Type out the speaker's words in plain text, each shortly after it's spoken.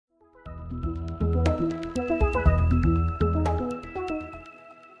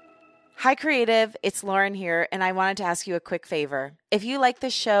Hi, Creative. It's Lauren here, and I wanted to ask you a quick favor. If you like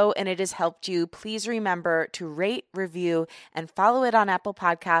this show and it has helped you, please remember to rate, review, and follow it on Apple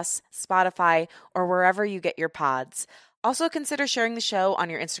Podcasts, Spotify, or wherever you get your pods. Also, consider sharing the show on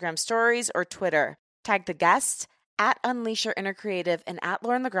your Instagram stories or Twitter. Tag the guest at Unleash Your Inner Creative and at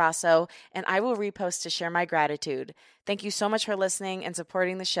Lauren LaGrasso, and I will repost to share my gratitude. Thank you so much for listening and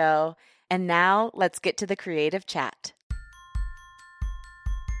supporting the show. And now, let's get to the creative chat.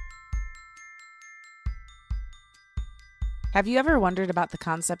 Have you ever wondered about the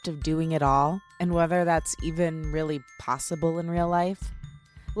concept of doing it all and whether that's even really possible in real life?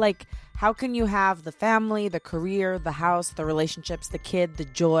 Like, how can you have the family, the career, the house, the relationships, the kid, the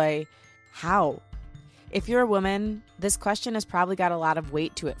joy? How? If you're a woman, this question has probably got a lot of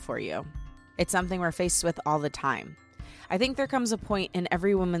weight to it for you. It's something we're faced with all the time. I think there comes a point in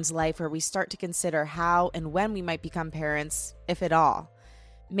every woman's life where we start to consider how and when we might become parents, if at all.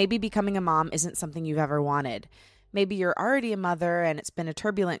 Maybe becoming a mom isn't something you've ever wanted. Maybe you're already a mother and it's been a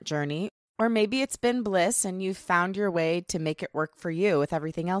turbulent journey, or maybe it's been bliss and you've found your way to make it work for you with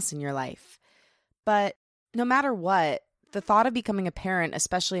everything else in your life. But no matter what, the thought of becoming a parent,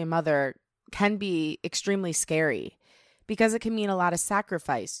 especially a mother, can be extremely scary because it can mean a lot of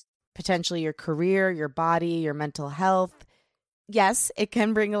sacrifice, potentially your career, your body, your mental health. Yes, it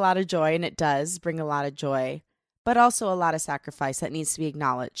can bring a lot of joy, and it does bring a lot of joy, but also a lot of sacrifice that needs to be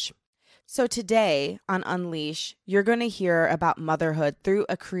acknowledged. So today on Unleash, you're going to hear about motherhood through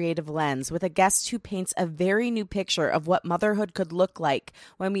a creative lens with a guest who paints a very new picture of what motherhood could look like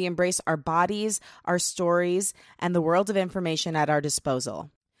when we embrace our bodies, our stories, and the world of information at our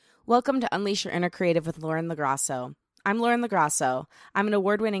disposal. Welcome to Unleash Your Inner Creative with Lauren LaGrasso. I'm Lauren LaGrasso. I'm an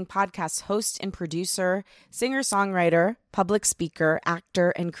award-winning podcast host and producer, singer-songwriter, public speaker,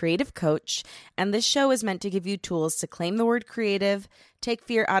 actor, and creative coach, and this show is meant to give you tools to claim the word creative, take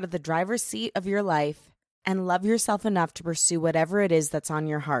fear out of the driver's seat of your life, and love yourself enough to pursue whatever it is that's on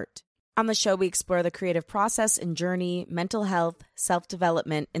your heart. On the show, we explore the creative process and journey, mental health,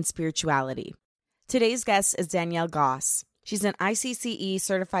 self-development, and spirituality. Today's guest is Danielle Gauss. She's an ICCE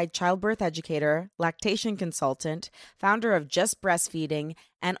certified childbirth educator, lactation consultant, founder of Just Breastfeeding,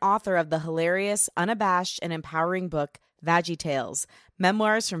 and author of the hilarious, unabashed, and empowering book, Veggie Tales,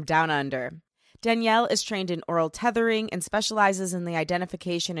 Memoirs from Down Under. Danielle is trained in oral tethering and specializes in the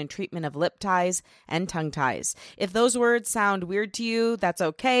identification and treatment of lip ties and tongue ties. If those words sound weird to you, that's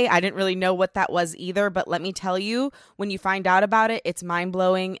okay. I didn't really know what that was either, but let me tell you, when you find out about it, it's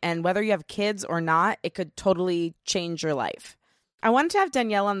mind-blowing, and whether you have kids or not, it could totally change your life. I wanted to have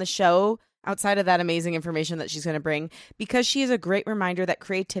Danielle on the show outside of that amazing information that she's going to bring, because she is a great reminder that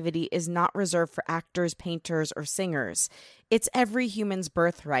creativity is not reserved for actors, painters, or singers. It's every human's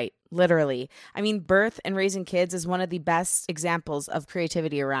birthright, literally. I mean, birth and raising kids is one of the best examples of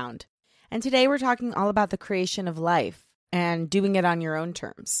creativity around. And today we're talking all about the creation of life and doing it on your own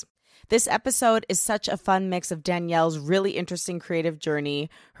terms. This episode is such a fun mix of Danielle's really interesting creative journey,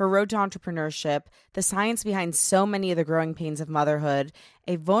 her road to entrepreneurship, the science behind so many of the growing pains of motherhood,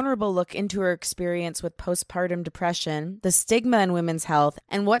 a vulnerable look into her experience with postpartum depression, the stigma in women's health,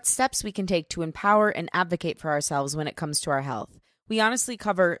 and what steps we can take to empower and advocate for ourselves when it comes to our health. We honestly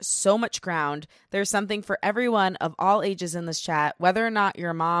cover so much ground. There's something for everyone of all ages in this chat, whether or not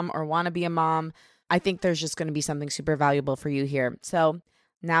you're a mom or want to be a mom. I think there's just going to be something super valuable for you here. So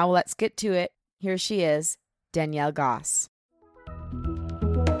now let's get to it. Here she is, Danielle Gauss.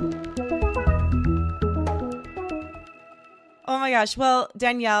 Oh my gosh. Well,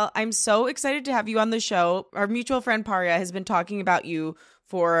 Danielle, I'm so excited to have you on the show. Our mutual friend Paria has been talking about you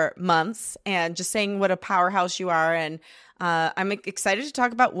for months and just saying what a powerhouse you are. And I'm excited to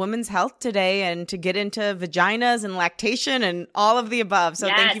talk about women's health today and to get into vaginas and lactation and all of the above. So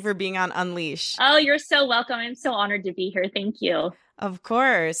Thank you for being on Unleash. Oh, you're so welcome. I'm so honored to be here. Thank you. Of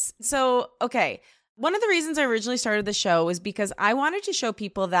course. So, okay. One of the reasons I originally started the show was because I wanted to show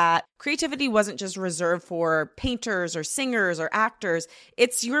people that creativity wasn't just reserved for painters or singers or actors.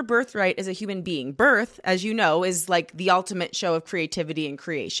 It's your birthright as a human being. Birth, as you know, is like the ultimate show of creativity and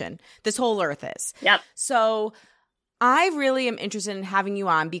creation. This whole earth is. Yep. So I really am interested in having you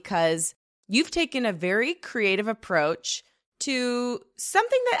on because you've taken a very creative approach to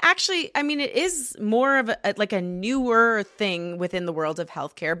something that actually, I mean, it is more of a newer thing within the world of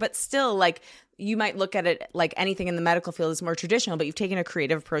healthcare, but still, like, you might look at it like anything in the medical field is more traditional, but you've taken a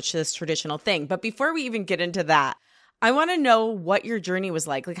creative approach to this traditional thing. But before we even get into that, I want to know what your journey was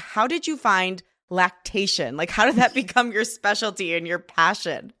like. Like, how did you find lactation? Like, how did that become your specialty and your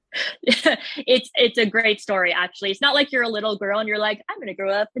passion? It's a great story, actually. It's not like you're a little girl and you're like, I'm going to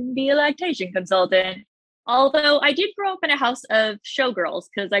grow up and be a lactation consultant. Although I did grow up in a house of showgirls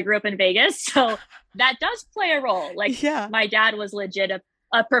because I grew up in Vegas. So that does play a role. Like Yeah. my dad was legit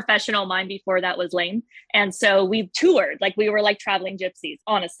a professional mime before that was lame. And so we toured, like we were like traveling gypsies,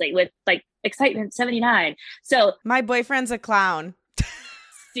 honestly, with like Excitement 79. So My boyfriend's a clown.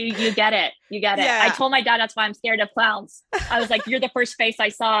 you get it. You get it. Yeah. I told my dad that's why I'm scared of clowns. I was like, you're the first face I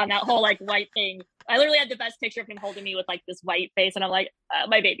saw on that whole like white thing. I literally had the best picture of him holding me with like this white face. And I'm like,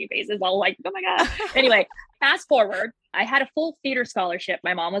 my baby face is all like, oh my God. Anyway, fast forward, I had a full theater scholarship.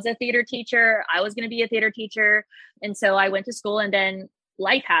 My mom was a theater teacher. I was going to be a theater teacher. And so I went to school, and then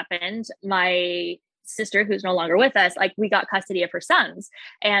life happened. My sister, who's no longer with us, like we got custody of her sons.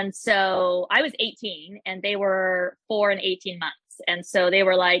 And so I was 18 and they were 4 and 18 months. And so they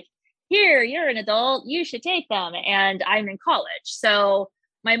were like, here, you're an adult, you should take them. And I'm in college. So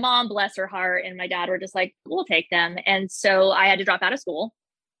my mom, bless her heart, and my dad were just like, we'll take them. And so I had to drop out of school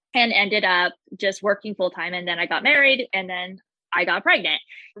and ended up just working full time. And then I got married, and then I got pregnant.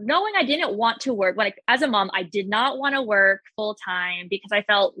 Knowing I didn't want to work, like as a mom, I did not want to work full time because I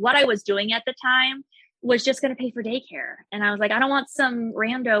felt what I was doing at the time was just going to pay for daycare. And I was like, I don't want some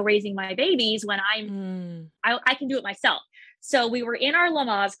rando raising my babies when I can do it myself. So we were in our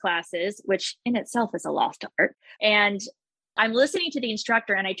Lamaze classes, which in itself is a lost art. And I'm listening to the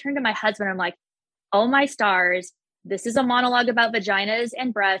instructor, and I turn to my husband. I'm like, oh my stars, this is a monologue about vaginas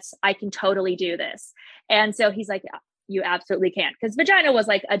and breasts. I can totally do this. And so he's like, you absolutely can. Because vagina was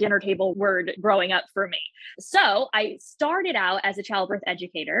like a dinner table word growing up for me. So I started out as a childbirth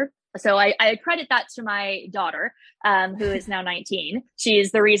educator. So I credit that to my daughter, who is now 19.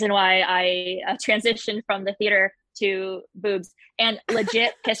 She's the reason why I transitioned from the theater to boobs, and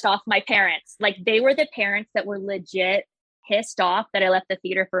legit pissed off my parents. Like they were the parents that were legit pissed off that I left the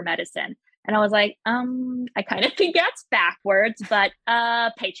theater for medicine. And I was like, I kind of think that's backwards, but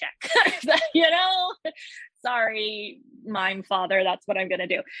paycheck, you know, sorry, mime father, that's what I'm going to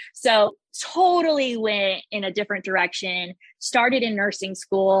do. So totally went in a different direction, started in nursing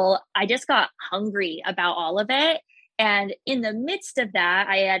school. I just got hungry about all of it. And in the midst of that,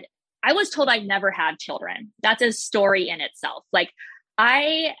 I was told I'd never had children. That's a story in itself. Like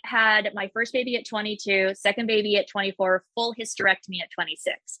I had my first baby at 22, second baby at 24, full hysterectomy at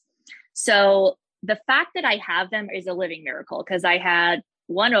 26. So the fact that I have them is a living miracle, because I had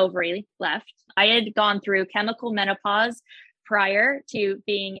one ovary left. I had gone through chemical menopause prior to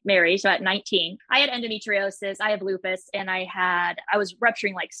being married. So at 19, I had endometriosis, I have lupus, and I was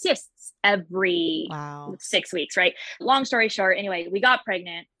rupturing like cysts every 6 weeks, right? Long story short, anyway, we got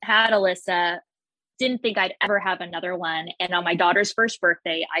pregnant, had Alyssa, didn't think I'd ever have another one. And on my daughter's first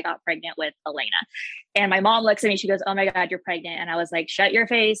birthday, I got pregnant with Elena. And my mom looks at me, she goes, oh my God, you're pregnant. And I was like, shut your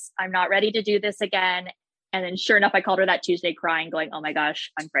face. I'm not ready to do this again. And then sure enough, I called her that Tuesday crying, going, oh my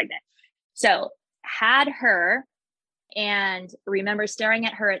gosh, I'm pregnant. So had her, and remember staring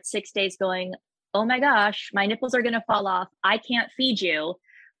at her at 6 days going, oh my gosh, my nipples are going to fall off. I can't feed you,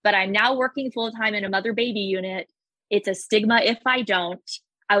 but I'm now working full time in a mother baby unit. It's a stigma if I don't.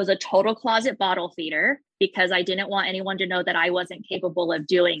 I was a total closet bottle feeder because I didn't want anyone to know that I wasn't capable of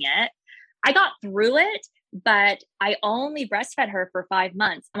doing it. I got through it, but I only breastfed her for 5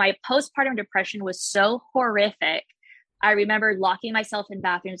 months. My postpartum depression was so horrific. I remember locking myself in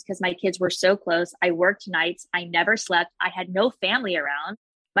bathrooms because my kids were so close. I worked nights. I never slept. I had no family around.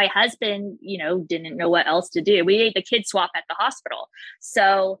 My husband, didn't know what else to do. We ate the kid swap at the hospital.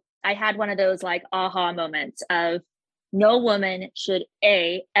 So I had one of those like aha moments of no woman should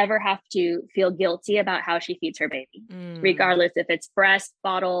ever have to feel guilty about how she feeds her baby, regardless if it's breast,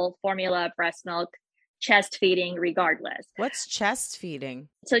 bottle, formula, breast milk, chest feeding, regardless. What's chest feeding?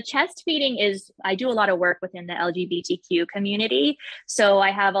 So chest feeding is, I do a lot of work within the LGBTQ community. So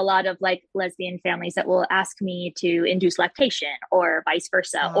I have a lot of like lesbian families that will ask me to induce lactation or vice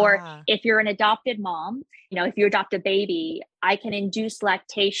versa. Or if you're an adopted mom, if you adopt a baby, I can induce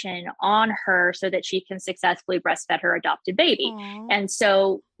lactation on her so that she can successfully breastfeed her adopted baby. Aww. And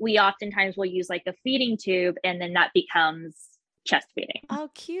so we oftentimes will use like a feeding tube, and then that becomes chest feeding. Oh,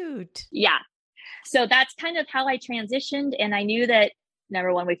 cute. Yeah. So that's kind of how I transitioned. And I knew that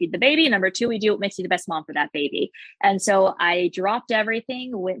number one, we feed the baby. Number two, we do what makes you the best mom for that baby. And so I dropped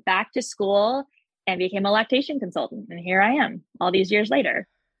everything, went back to school, and became a lactation consultant. And here I am all these years later.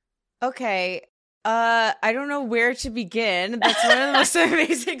 Okay. I don't know where to begin. That's one of the most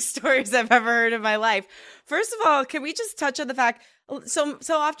amazing stories I've ever heard in my life. First of all, can we just touch on the fact, so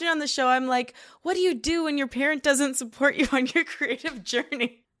often on the show, I'm like, what do you do when your parent doesn't support you on your creative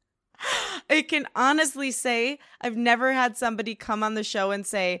journey? I can honestly say I've never had somebody come on the show and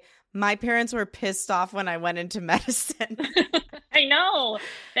say, my parents were pissed off when I went into medicine. I know.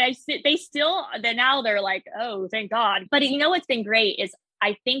 They still, now they're like, oh, thank God. But you know what's been great is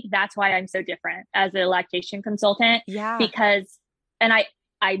I think that's why I'm so different as a lactation consultant. Yeah. Because, and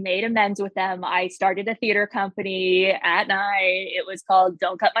I made amends with them. I started a theater company at night. It was called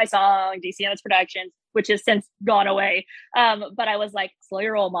Don't Cut My Song, DCMS Productions, which has since gone away. But I was like, slow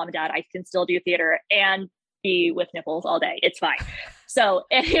your roll, mom and dad. I can still do theater and be with nipples all day. It's fine. So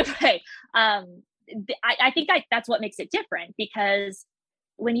anyway, I think that's what makes it different, because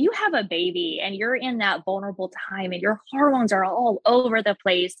when you have a baby and you're in that vulnerable time and your hormones are all over the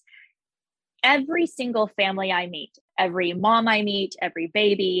place, every single family I meet, every mom I meet, every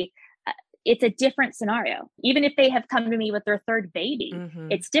baby, it's a different scenario. Even if they have come to me with their third baby,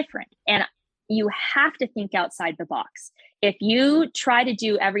 it's different. And you have to think outside the box. If you try to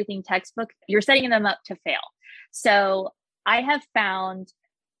do everything textbook, you're setting them up to fail. So I have found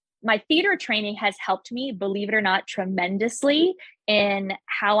my theater training has helped me, believe it or not, tremendously in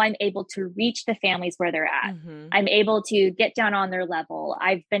how I'm able to reach the families where they're at. I'm able to get down on their level.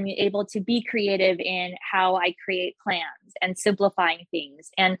 I've been able to be creative in how I create plans and simplifying things.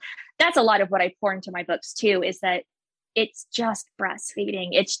 And that's a lot of what I pour into my books too, is that it's just breastfeeding.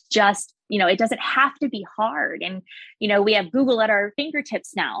 It's just, it doesn't have to be hard. And, we have Google at our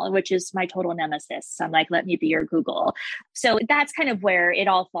fingertips now, which is my total nemesis. I'm like, let me be your Google. So that's kind of where it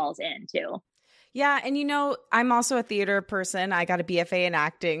all falls into. Yeah. And I'm also a theater person. I got a BFA in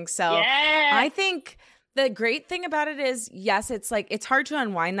acting. So yeah. I think the great thing about it is, yes, it's like, it's hard to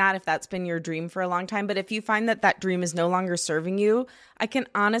unwind that if that's been your dream for a long time. But if you find that that dream is no longer serving you, I can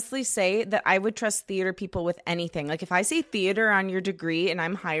honestly say that I would trust theater people with anything. Like if I see theater on your degree and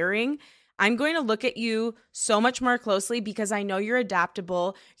I'm hiring, I'm going to look at you so much more closely because I know you're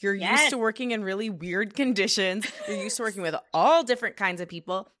adaptable. You're used to working in really weird conditions. You're used to working with all different kinds of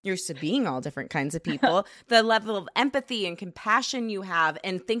people. You're used to being all different kinds of people. The level of empathy and compassion you have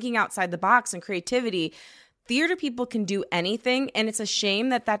and thinking outside the box and creativity. Theater people can do anything, and it's a shame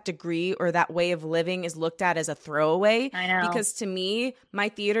that that degree or that way of living is looked at as a throwaway. I know. Because to me, my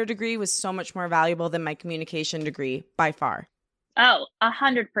theater degree was so much more valuable than my communication degree by far. Oh,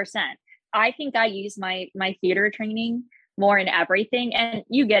 100%. I think I use my theater training more in everything. And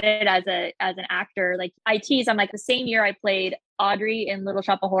you get it as an actor. Like I tease, I'm like, the same year I played Audrey in Little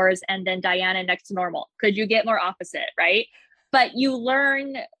Shop of Horrors and then Diana Next to Normal. Could you get more opposite, right? But you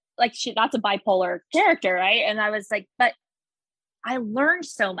learn, like, that's a bipolar character, right? And I was like, but I learned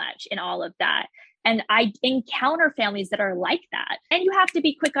so much in all of that. And I encounter families that are like that. And you have to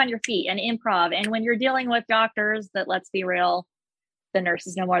be quick on your feet and improv. And when you're dealing with doctors that, let's be real, the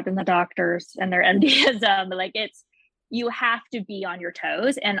nurses know more than the doctors and their MDism. Like you have to be on your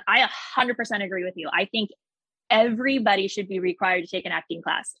toes. And I 100% agree with you. I think everybody should be required to take an acting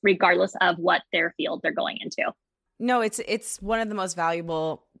class, regardless of what their field they're going into. No, it's one of the most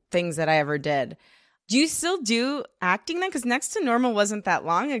valuable things that I ever did. Do you still do acting then? Because Next to Normal wasn't that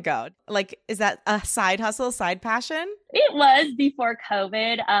long ago. Like, is that a side hustle, side passion? It was before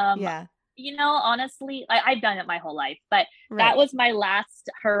COVID. Yeah. Honestly, I've done it my whole life, but that was my last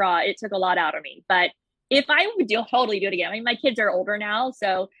hurrah. It took a lot out of me. But if I would totally do it again, I mean, my kids are older now,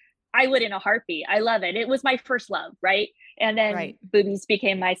 so I would in a heartbeat. I love it. It was my first love, right? And then Boobies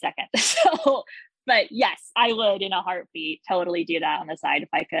became my second. So, but yes, I would in a heartbeat totally do that on the side if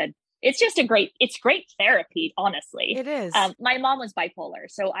I could. It's just it's great therapy, honestly. It is. My mom was bipolar,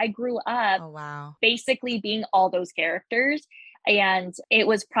 so I grew up basically being all those characters. And it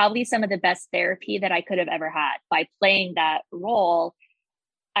was probably some of the best therapy that I could have ever had by playing that role.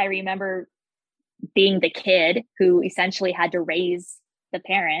 I remember being the kid who essentially had to raise the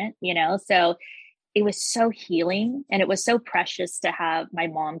parent, so it was so healing. And it was so precious to have my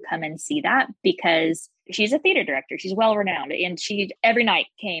mom come and see that, because she's a theater director. She's well-renowned. And she every night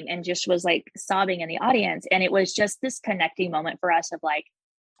came and just was like sobbing in the audience. And it was just this connecting moment for us of like,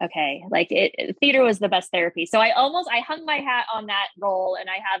 okay, like theater was the best therapy. So I hung my hat on that role, and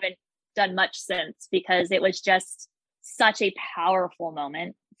I haven't done much since, because it was just such a powerful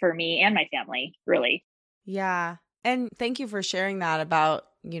moment for me and my family, really. Yeah. And thank you for sharing that about,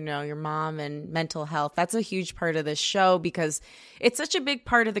 your mom and mental health. That's a huge part of this show because it's such a big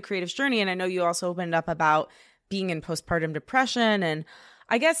part of the creative journey. And I know you also opened up about being in postpartum depression, and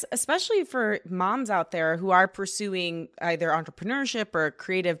I guess especially for moms out there who are pursuing either entrepreneurship or a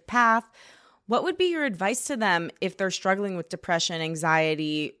creative path, what would be your advice to them if they're struggling with depression,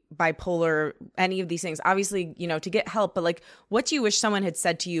 anxiety, bipolar, any of these things? Obviously, to get help, but like, what do you wish someone had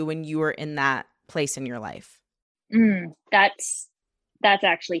said to you when you were in that place in your life? That's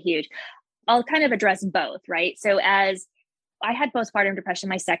actually huge. I'll kind of address both, right? So as I had postpartum depression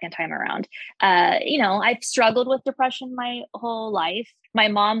my second time around. I've struggled with depression my whole life. My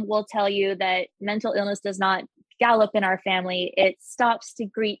mom will tell you that mental illness does not gallop in our family. It stops to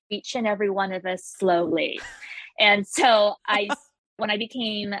greet each and every one of us slowly. And so when I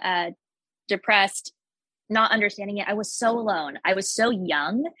became depressed, not understanding it, I was so alone. I was so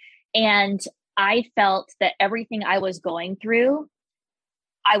young. And I felt that everything I was going through,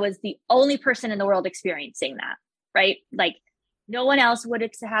 I was the only person in the world experiencing that, right? Like, no one else would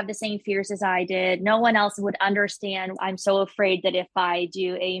have the same fears as I did. No one else would understand. I'm so afraid that if I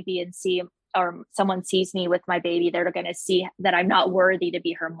do A and B and C, or someone sees me with my baby, they're going to see that I'm not worthy to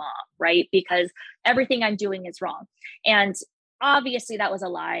be her mom, right? Because everything I'm doing is wrong. And obviously that was a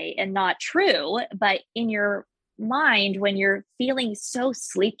lie and not true. But in your mind, when you're feeling so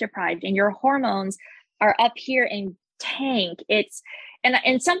sleep deprived and your hormones are up here in tank,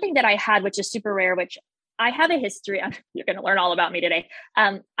 and something that I had, which is super rare, which I have a history. You're going to learn all about me today.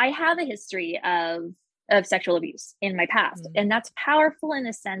 I have a history of sexual abuse in my past. Mm-hmm. And that's powerful in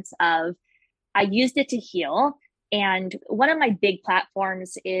the sense of I used it to heal. And one of my big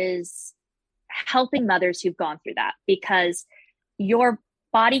platforms is helping mothers who've gone through that, because your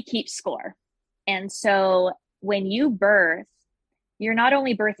body keeps score. And so when you birth, you're not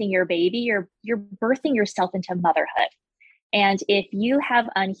only birthing your baby, you're birthing yourself into motherhood. And if you have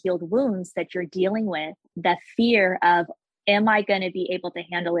unhealed wounds that you're dealing with, the fear of, am I going to be able to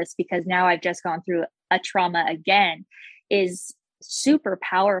handle this because now I've just gone through a trauma again, is super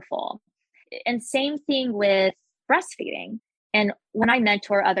powerful. And same thing with breastfeeding. And when I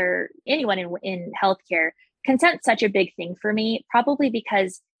mentor anyone in healthcare, consent's such a big thing for me, probably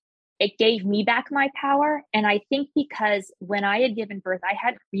because it gave me back my power. And I think because when I had given birth, I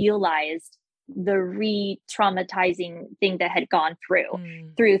had realized the re-traumatizing thing that had gone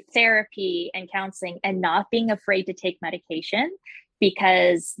through therapy and counseling, and not being afraid to take medication,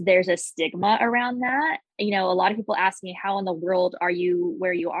 because there's a stigma around that. A lot of people ask me, how in the world are you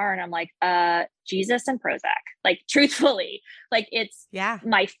where you are? And I'm like, Jesus and Prozac, like, truthfully, like,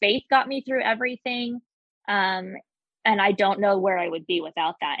 my faith got me through everything. And I don't know where I would be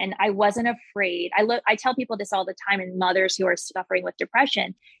without that. And I wasn't afraid. I tell people this all the time, and mothers who are suffering with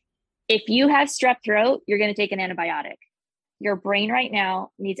depression, if you have strep throat, you're going to take an antibiotic. Your brain right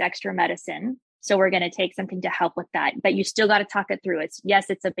now needs extra medicine. So we're going to take something to help with that. But you still got to talk it through. It's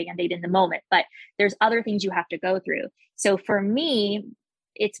a Band-Aid in the moment, but there's other things you have to go through. So for me,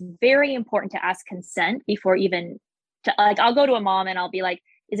 it's very important to ask consent before I'll go to a mom and I'll be like,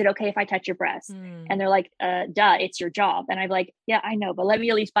 is it okay if I touch your breast? And they're like, duh, it's your job. And I'm like, yeah, I know, but let me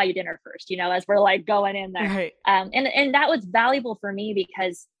at least buy you dinner first, as we're like going in there. Right. And that was valuable for me,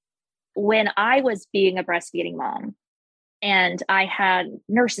 because when I was being a breastfeeding mom and I had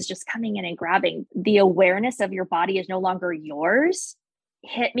nurses just coming in and grabbing, the awareness of your body is no longer yours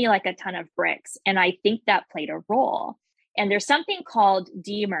hit me like a ton of bricks. And I think that played a role. And there's something called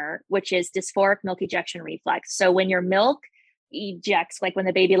DMER, which is dysphoric milk ejection reflex. So when your milk ejects, like when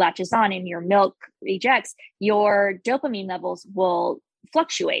the baby latches on and your milk ejects, your dopamine levels will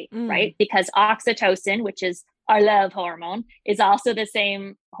fluctuate, right? Because oxytocin, which is our love hormone, is also the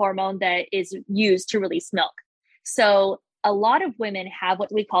same hormone that is used to release milk. So a lot of women have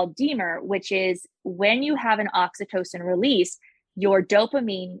what we call DMER, which is when you have an oxytocin release, your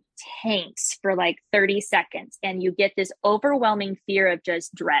dopamine tanks for like 30 seconds and you get this overwhelming fear of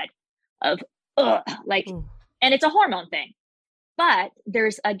just dread of, and it's a hormone thing. But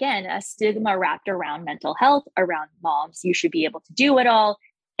there's, again, a stigma wrapped around mental health, around moms. You should be able to do it all.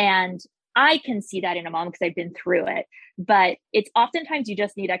 And I can see that in a mom because I've been through it. But it's oftentimes you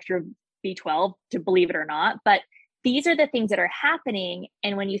just need extra B12 to believe it or not. But these are the things that are happening.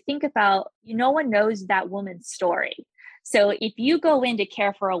 And when you think about, no one knows that woman's story. So if you go in to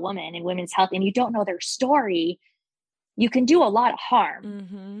care for a woman in women's health and you don't know their story, you can do a lot of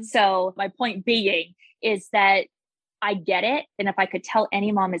harm. So my point being is that I get it. And if I could tell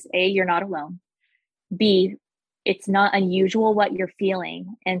any mom is A, you're not alone. B, it's not unusual what you're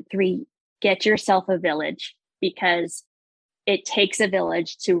feeling. And 3, get yourself a village, because it takes a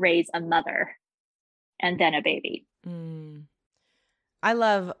village to raise a mother and then a baby. I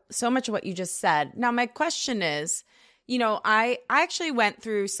love so much of what you just said. Now, my question is, I actually went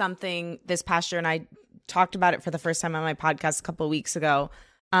through something this past year, and I talked about it for the first time on my podcast a couple of weeks ago.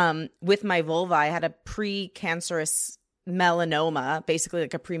 With my vulva, I had a precancerous melanoma, basically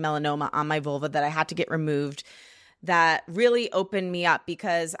like a pre-melanoma on my vulva that I had to get removed. that really opened me up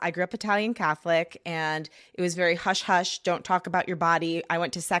because I grew up Italian Catholic and it was very hush hush. Don't talk about your body. I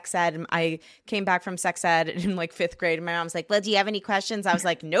went to sex ed and I came back from sex ed in like 5th grade. And my mom was like, well, do you have any questions? I was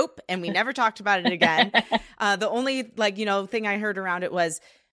like, nope. And we never talked about it again. The only thing I heard around it was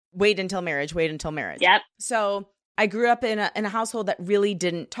wait until marriage. Yep. So I grew up in a household that really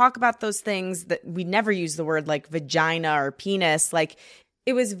didn't talk about those things, that we never used the word like vagina or penis. Like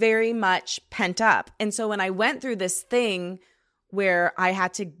it was very much pent up. And so when I went through this thing where I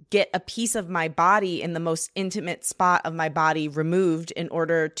had to get a piece of my body in the most intimate spot of my body removed in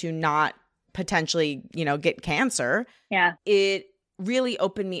order to not potentially, get cancer, it really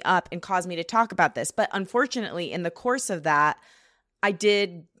opened me up and caused me to talk about this. But unfortunately, in the course of that, I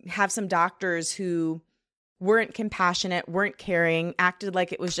did have some doctors who weren't compassionate, weren't caring, acted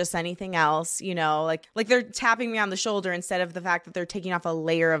like it was just anything else, like they're tapping me on the shoulder instead of the fact that they're taking off a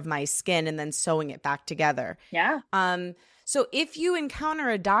layer of my skin and then sewing it back together. Yeah. So if you encounter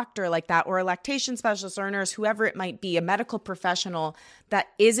a doctor like that or a lactation specialist or a nurse, whoever it might be, a medical professional that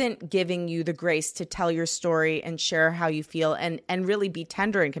isn't giving you the grace to tell your story and share how you feel and really be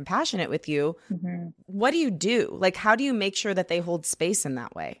tender and compassionate with you, what do you do? Like, how do you make sure that they hold space in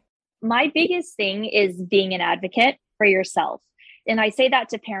that way? My biggest thing is being an advocate for yourself. And I say that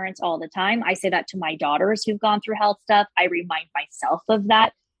to parents all the time. I say that to my daughters who've gone through health stuff. I remind myself of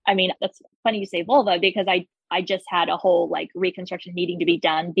that. I mean, that's funny you say vulva because I just had a whole like reconstruction needing to be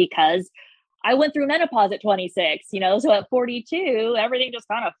done because I went through menopause at 26, so at 42, everything just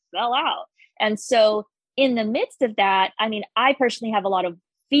kind of fell out. And so in the midst of that, I mean, I personally have a lot of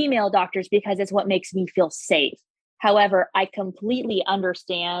female doctors because it's what makes me feel safe. However, I completely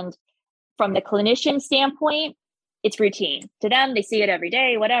understand from the clinician standpoint, it's routine. To them, they see it every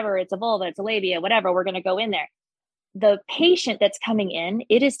day, whatever, it's a vulva, it's a labia, whatever, we're going to go in there. The patient that's coming in,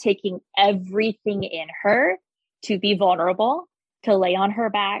 it is taking everything in her to be vulnerable, to lay on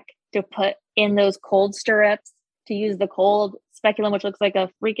her back, to put in those cold stirrups, to use the cold speculum, which looks like a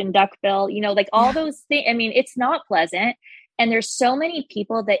freaking duckbill, like all those things. I mean, it's not pleasant. And there's so many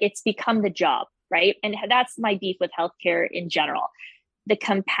people that it's become the job, right? And that's my beef with healthcare in general. The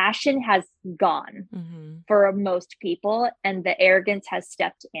compassion has gone for most people and the arrogance has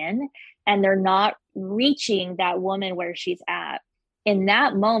stepped in and they're not reaching that woman where she's at. In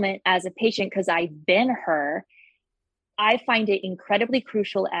that moment as a patient, because I've been her, I find it incredibly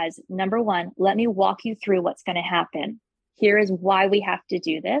crucial as number one, let me walk you through what's going to happen. Here is why we have to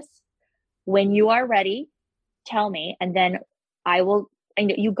do this. When you are ready, tell me, and then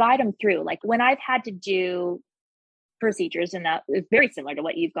you guide them through. Like when I've had to do procedures and that is very similar to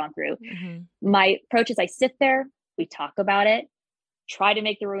what you've gone through. My approach is I sit there, we talk about it, try to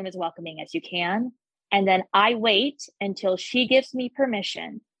make the room as welcoming as you can. And then I wait until she gives me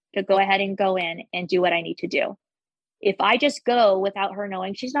permission to go ahead and go in and do what I need to do. If I just go without her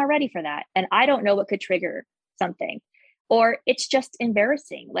knowing, she's not ready for that. And I don't know what could trigger something, or it's just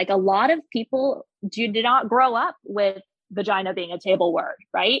embarrassing. Like a lot of people did not grow up with vagina being a table word,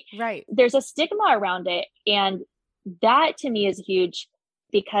 right? Right. There's a stigma around it. And that to me is huge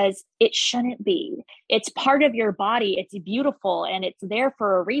because it shouldn't be. It's part of your body. It's beautiful and it's there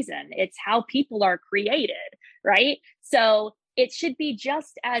for a reason. It's how people are created, right? So it should be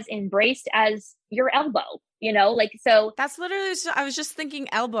just as embraced as your elbow, so. That's literally, I was just thinking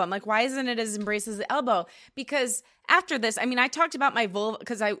elbow. I'm like, why isn't it as embraced as the elbow? Because after this, I mean, I talked about my vulva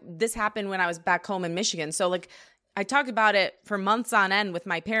because this happened when I was back home in Michigan. So like, I talked about it for months on end with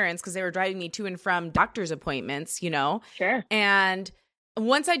my parents because they were driving me to and from doctor's appointments, Sure. And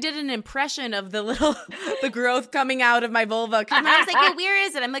once I did an impression of the growth coming out of my vulva, I was like, hey, where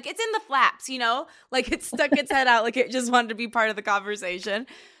is it? I'm like, it's in the flaps, like it stuck its head out, like it just wanted to be part of the conversation.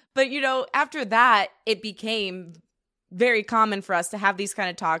 But, after that, it became very common for us to have these kind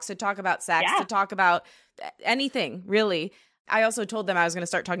of talks, to talk about sex, to talk about anything, really. I also told them I was going to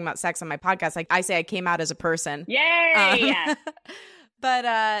start talking about sex on my podcast. Like I say, I came out as a person. Yay!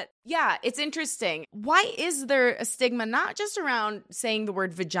 But it's interesting. Why is there a stigma, not just around saying the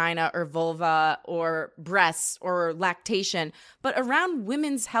word vagina or vulva or breasts or lactation, but around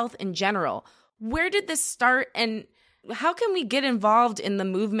women's health in general? Where did this start and how can we get involved in the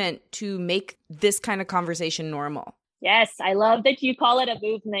movement to make this kind of conversation normal? Yes, I love that you call it a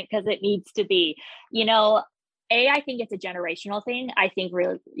movement because it needs to be. I think it's a generational thing. I think,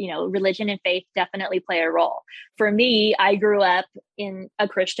 religion and faith definitely play a role. For me, I grew up in a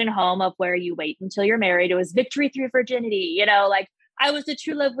Christian home of where you wait until you're married. It was victory through virginity. Like I was the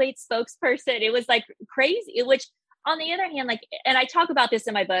True Love Wait spokesperson. It was like crazy, which on the other hand, and I talk about this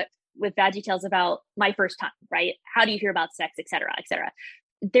in my book with Veggie Tales about my first time, right? How do you hear about sex, et cetera, et cetera.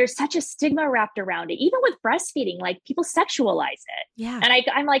 there's such a stigma wrapped around it, even with breastfeeding, like people sexualize it. Yeah. And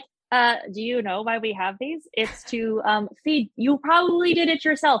I'm like, do you know why we have these? It's to feed. You probably did it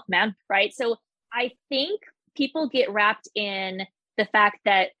yourself, man. Right. So I think people get wrapped in the fact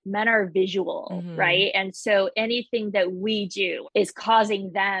that men are visual, right? And so anything that we do is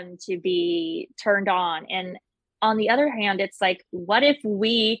causing them to be turned on. And on the other hand, it's like, what if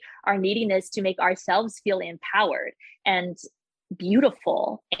we are needing this to make ourselves feel empowered and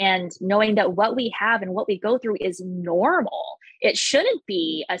beautiful, and knowing that what we have and what we go through is normal? It shouldn't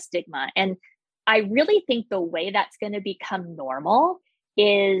be a stigma. And I really think the way that's going to become normal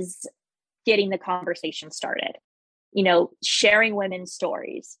is getting the conversation started, sharing women's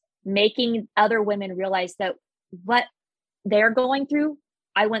stories, making other women realize that what they're going through,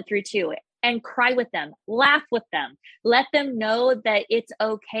 I went through too, and cry with them, laugh with them, let them know that it's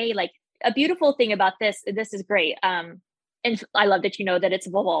okay. Like, a beautiful thing about this is great. And I love that you know that it's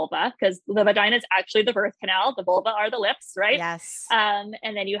vulva, because the vagina is actually the birth canal. The vulva are the lips, right? Yes. And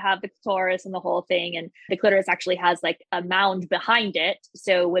then you have the clitoris and the whole thing. And the clitoris actually has like a mound behind it,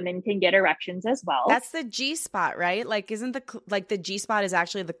 so women can get erections as well. That's the G spot, right? Like, isn't the G spot is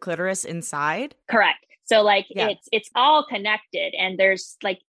actually the clitoris inside? Correct. So like it's all connected, and there's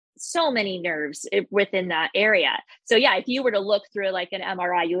like so many nerves within that area. So yeah, if you were to look through like an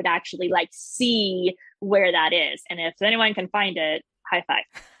MRI, you would actually like see where that is. And if anyone can find it, high five,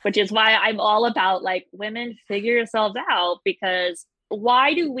 which is why I'm all about like, women, figure yourselves out, because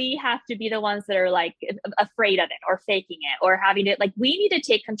why do we have to be the ones that are like afraid of it or faking it or having it? Like, we need to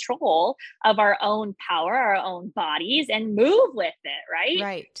take control of our own power, our own bodies, and move with it. Right.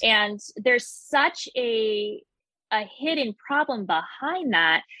 Right. And there's such a hidden problem behind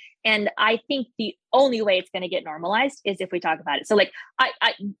that. And I think the only way it's going to get normalized is if we talk about it. So like,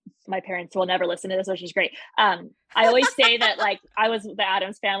 my parents will never listen to this, which is great. I always say that like, I was the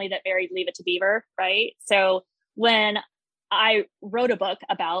Addams family that married Leave It to Beaver. Right. So when I wrote a book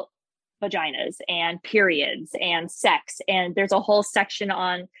about vaginas and periods and sex, and there's a whole section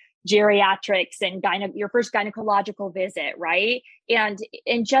on geriatrics and your first gynecological visit, right? And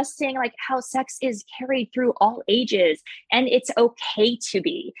just saying like how sex is carried through all ages, and it's okay to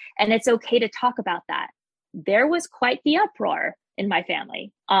be, and it's okay to talk about that. There was quite the uproar in my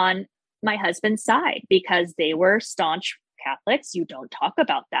family on my husband's side, because they were staunch Catholics. You don't talk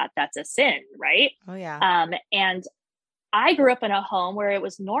about that. That's a sin, right? Oh yeah. And I grew up in a home where it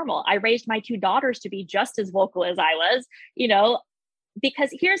was normal. I raised my two daughters to be just as vocal as I was, because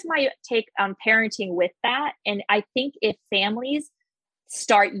here's my take on parenting with that. And I think if families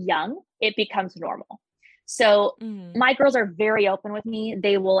start young, it becomes normal. So my girls are very open with me.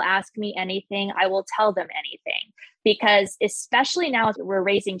 They will ask me anything. I will tell them anything, because especially now as we're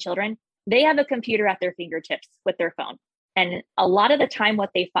raising children, they have a computer at their fingertips with their phone. And a lot of the time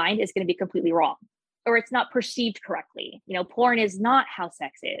what they find is going to be completely wrong, or it's not perceived correctly. Porn is not how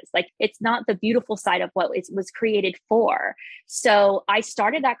sex is. Like, it's not the beautiful side of what it was created for. So I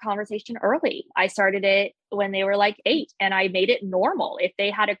started that conversation early. I started it when they were like 8, and I made it normal. If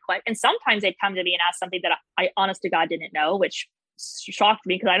they had a question, and sometimes they'd come to me and ask something that I honest to God didn't know, which shocked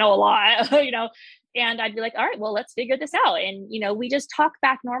me because I know a lot, and I'd be like, all right, well, let's figure this out. And, we just talk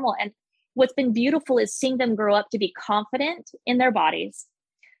back normal. And what's been beautiful is seeing them grow up to be confident in their bodies.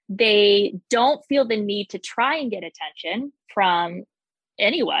 They don't feel the need to try and get attention from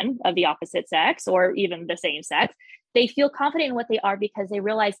anyone of the opposite sex or even the same sex. They feel confident in what they are because they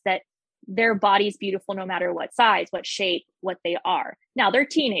realize that their body's beautiful no matter what size, what shape, what they are. Now, they're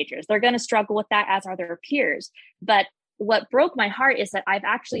teenagers. They're going to struggle with that, as are their peers. But what broke my heart is that I've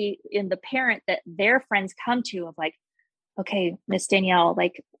actually, in the parent that their friends come to, of like, okay, Miss Danielle,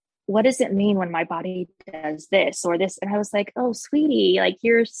 like, what does it mean when my body does this or this? And I was like, oh, sweetie, like,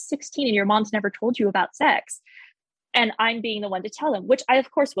 you're 16 and your mom's never told you about sex. And I'm being the one to tell them, which I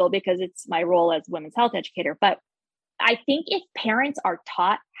of course will, because it's my role as women's health educator. But I think if parents are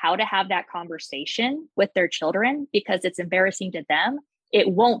taught how to have that conversation with their children, because it's embarrassing to them, it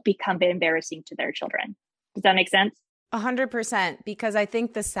won't become embarrassing to their children. Does that make sense? 100%. Because I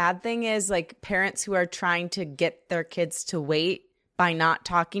think the sad thing is, like, parents who are trying to get their kids to wait by not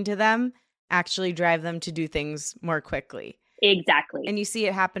talking to them actually drive them to do things more quickly. Exactly. And you see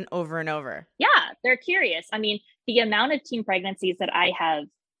it happen over and over. Yeah, they're curious. I mean, the amount of teen pregnancies that I have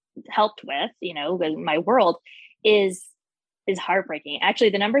helped with, in my world is heartbreaking.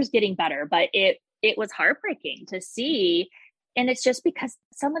 Actually, the number's getting better, but it was heartbreaking to see. And it's just because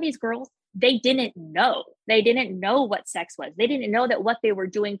some of these girls, they didn't know. They didn't know what sex was. They didn't know that what they were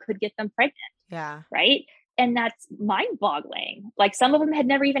doing could get them pregnant. Yeah. Right. And that's mind-boggling. Like, some of them had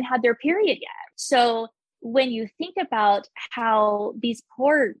never even had their period yet. So when you think about how these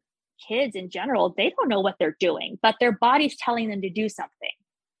poor kids in general, they don't know what they're doing, but their body's telling them to do something.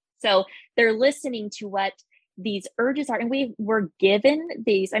 So they're listening to what these urges are. And we were given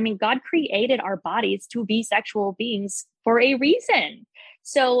these. I mean, God created our bodies to be sexual beings for a reason.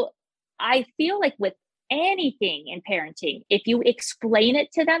 So I feel like with anything in parenting, if you explain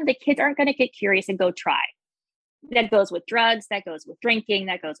it to them, the kids aren't going to get curious and go try. That goes with drugs, that goes with drinking,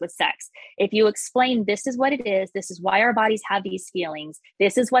 that goes with sex. If you explain this is what it is, this is why our bodies have these feelings,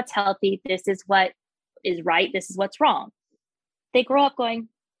 this is what's healthy, this is what is right, this is what's wrong, they grow up going,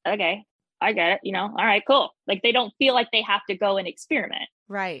 okay, I get it, all right, cool. Like they don't feel like they have to go and experiment.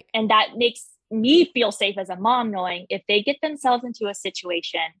 Right. And that makes me feel safe as a mom, knowing if they get themselves into a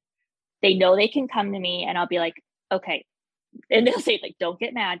situation, they know they can come to me and I'll be like, okay. And they'll say like, don't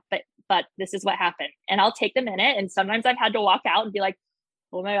get mad, but this is what happened. And I'll take the minute. And sometimes I've had to walk out and be like,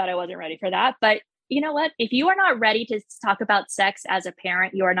 oh my God, I wasn't ready for that. But you know what? If you are not ready to talk about sex as a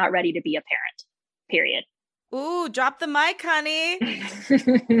parent, you are not ready to be a parent, period. Ooh, drop the mic, honey.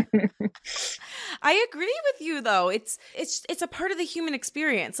 I agree with you though. It's a part of the human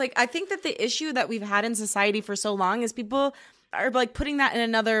experience. Like I think that the issue that we've had in society for so long is people are like putting that in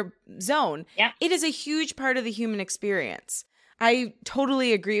another zone. Yeah. It is a huge part of the human experience. I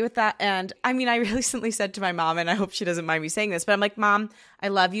totally agree with that. And I mean, I recently said to my mom, and I hope she doesn't mind me saying this, but I'm like, Mom, I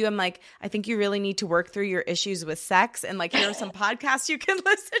love you. I'm like, I think you really need to work through your issues with sex. And like, here are some podcasts you can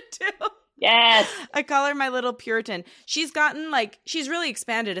listen to. Yes. I call her my little Puritan. She's really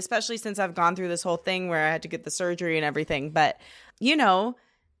expanded, especially since I've gone through this whole thing where I had to get the surgery and everything. But,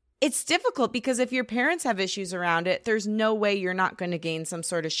 it's difficult because if your parents have issues around it, there's no way you're not going to gain some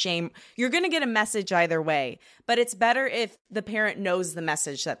sort of shame. You're going to get a message either way, but it's better if the parent knows the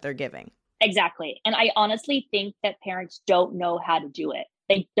message that they're giving. Exactly. And I honestly think that parents don't know how to do it.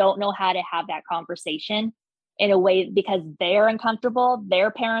 They don't know how to have that conversation in a way because they're uncomfortable.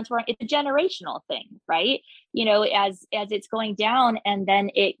 Their parents weren't. It's a generational thing, right? As it's going down, and then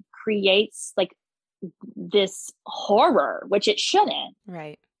it creates like this horror, which it shouldn't.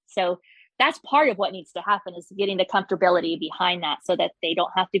 Right. So that's part of what needs to happen, is getting the comfortability behind that so that they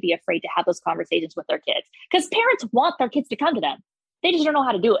don't have to be afraid to have those conversations with their kids, because parents want their kids to come to them. They just don't know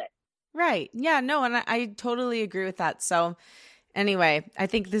how to do it. Right. Yeah, no. And I totally agree with that. So anyway, I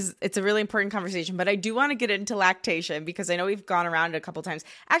think it's a really important conversation, but I do want to get into lactation because I know we've gone around it a couple times.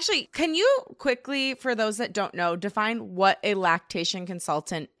 Actually, can you quickly, for those that don't know, define what a lactation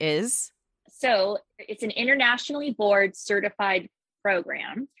consultant is? So it's an internationally board certified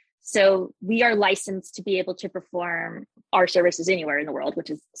program. So we are licensed to be able to perform our services anywhere in the world, which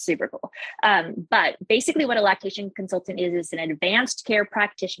is super cool. But basically what a lactation consultant is an advanced care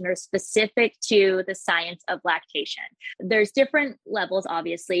practitioner specific to the science of lactation. There's different levels,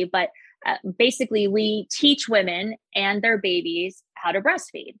 obviously, but basically we teach women and their babies how to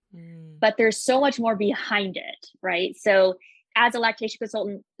breastfeed. But there's so much more behind it, right? So as a lactation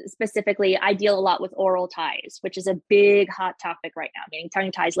consultant specifically, I deal a lot with oral ties, which is a big hot topic right now, meaning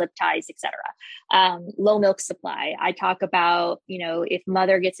tongue ties, lip ties, etc. Low milk supply. I talk about, if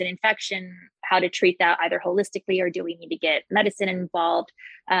mother gets an infection, how to treat that either holistically or do we need to get medicine involved,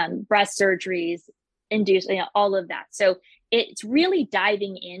 breast surgeries, induce, all of that. So it's really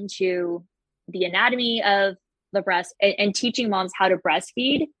diving into the anatomy of the breast and teaching moms how to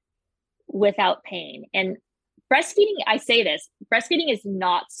breastfeed without pain. And breastfeeding, I say this, breastfeeding is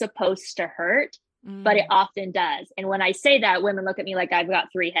not supposed to hurt, but it often does. And when I say that, women look at me like I've got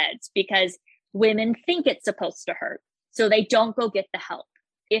three heads, because women think it's supposed to hurt. So they don't go get the help.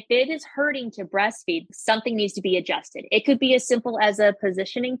 If it is hurting to breastfeed, something needs to be adjusted. It could be as simple as a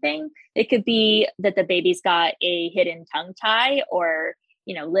positioning thing. It could be that the baby's got a hidden tongue tie or,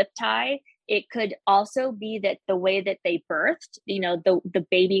 lip tie. It could also be that the way that they birthed, the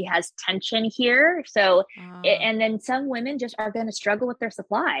baby has tension here. So, and then some women just are going to struggle with their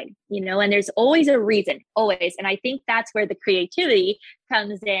supply, and there's always a reason, always. And I think that's where the creativity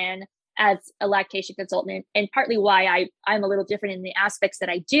comes in as a lactation consultant, and partly why I'm a little different in the aspects that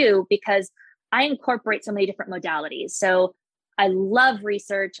I do, because I incorporate so many different modalities. So I love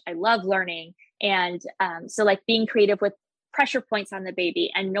research. I love learning. And so like being creative with pressure points on the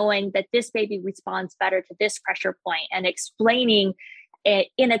baby and knowing that this baby responds better to this pressure point and explaining it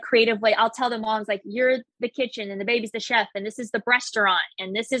in a creative way. I'll tell the moms, like, you're the kitchen and the baby's the chef, and this is the restaurant,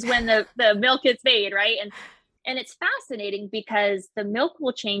 and this is when the milk is made, right? And it's fascinating because the milk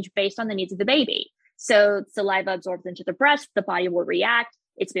will change based on the needs of the baby. So saliva absorbs into the breast, the body will react.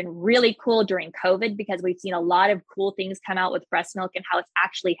 It's been really cool during COVID because we've seen a lot of cool things come out with breast milk and how it's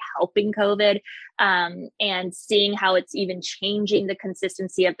actually helping COVID, and seeing how it's even changing the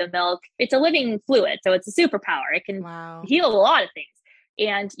consistency of the milk. It's a living fluid, so it's a superpower. It can heal a lot of things.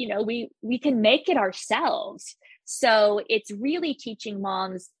 And, we can make it ourselves. So it's really teaching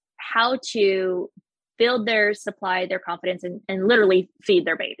moms how to build their supply, their confidence, and literally feed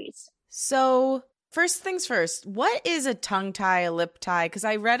their babies. So first things first, what is a tongue tie, a lip tie? Because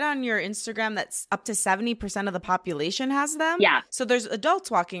I read on your Instagram that up to 70% of the population has them. Yeah. So there's adults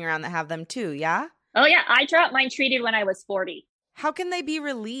walking around that have them too, yeah? Oh, yeah. I dropped mine treated when I was 40. How can they be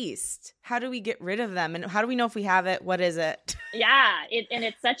released? How do we get rid of them? And how do we know if we have it? What is it? Yeah. And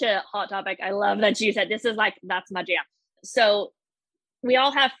it's such a hot topic. I love that you said this is that's my jam. So we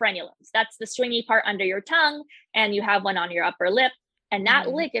all have frenulums. That's the stringy part under your tongue. And you have one on your upper lip. And that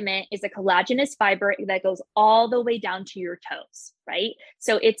ligament is a collagenous fiber that goes all the way down to your toes, right?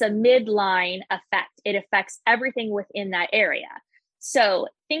 So it's a midline effect. It affects everything within that area. So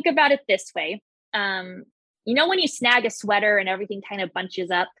think about it this way. When you snag a sweater and everything kind of bunches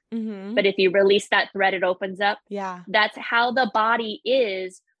up, but if you release that thread, it opens up. Yeah. That's how the body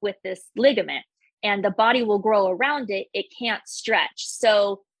is with this ligament, and the body will grow around it. It can't stretch.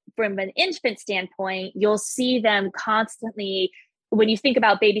 So from an infant standpoint, you'll see them constantly. When you think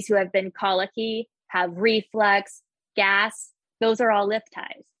about babies who have been colicky, have reflux, gas, those are all lip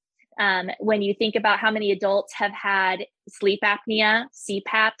ties. When you think about how many adults have had sleep apnea,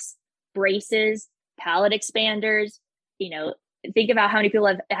 CPAPs, braces, palate expanders, think about how many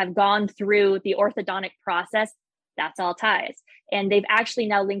people have gone through the orthodontic process. That's all ties. And they've actually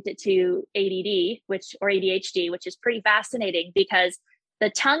now linked it to ADD, or ADHD, which is pretty fascinating because the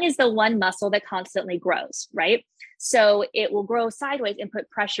tongue is the one muscle that constantly grows, right? So it will grow sideways and put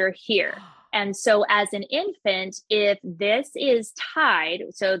pressure here. And so as an infant, if this is tied,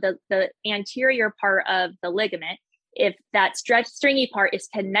 so the anterior part of the ligament, if that stringy part is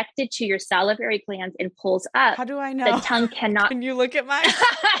connected to your salivary glands and pulls up, how do I know? The tongue cannot. Can you look at mine?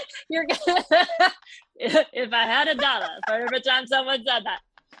 You're if I had $1 for every time someone said that.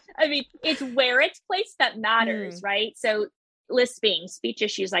 I mean, it's where it's placed that matters, right? So lisping, speech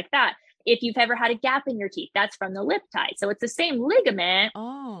issues like that. If you've ever had a gap in your teeth, that's from the lip tie. So it's the same ligament,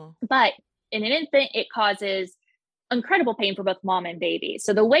 but in an infant, it causes incredible pain for both mom and baby.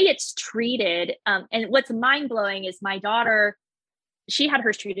 So the way it's treated, and what's mind-blowing is my daughter, she had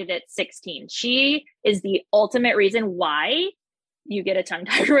hers treated at 16. She is the ultimate reason why you get a tongue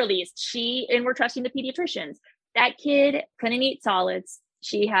tie released. And we're trusting the pediatricians. That kid couldn't eat solids.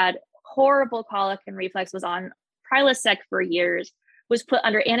 She had horrible colic and reflux, was on Prilosec for years, was put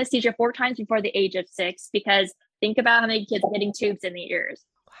under anesthesia 4 times before the age of 6, because think about how many kids are getting tubes in the ears.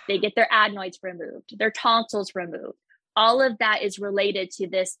 They get their adenoids removed, their tonsils removed. All of that is related to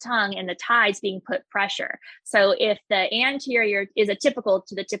this tongue and the ties being put pressure. So if the anterior is a typical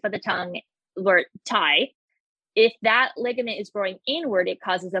to the tip of the tongue or tie, if that ligament is growing inward, it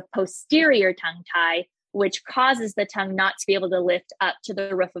causes a posterior tongue tie, which causes the tongue not to be able to lift up to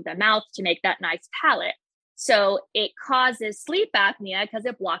the roof of the mouth to make that nice palate. So it causes sleep apnea because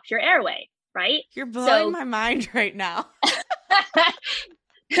it blocks your airway, right? You're blowing my mind right now.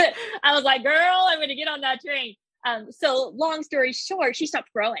 I was like, girl, I'm going to get on that train. So long story short, she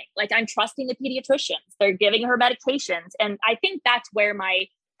stopped growing. I'm trusting the pediatricians. They're giving her medications. And I think that's where my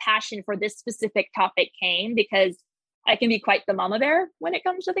passion for this specific topic came, because I can be quite the mama bear when it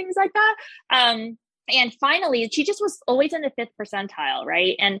comes to things like that. And finally, she just was always in the 5th percentile,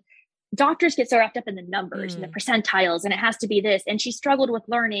 right? And doctors get so wrapped up in the numbers and the percentiles, and it has to be this. And she struggled with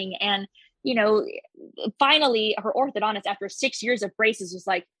learning. And, finally, her orthodontist, after 6 years of braces, was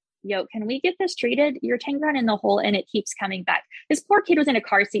like, yo, can we get this treated? You're tangled in the hole and it keeps coming back. This poor kid was in a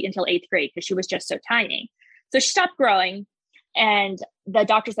car seat until 8th grade because she was just so tiny. So she stopped growing. And the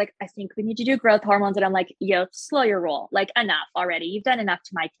doctor's like, I think we need to do growth hormones. And I'm like, yo, slow your roll. Enough already. You've done enough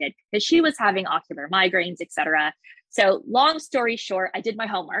to my kid, because she was having ocular migraines, etc. So long story short, I did my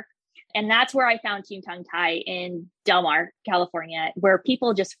homework. And that's where I found Team Tongue Tie in Del Mar, California, where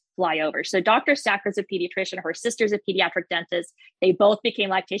people just fly over. So Dr. Stacker's a pediatrician, her sister's a pediatric dentist. They both became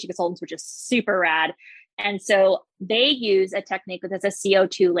lactation consultants, which is super rad. And so they use a technique that's a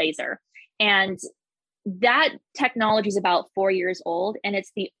CO2 laser. And that technology is about 4 years old, and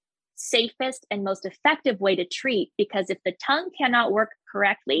it's the safest and most effective way to treat, because if the tongue cannot work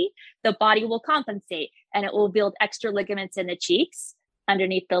correctly, the body will compensate and it will build extra ligaments in the cheeks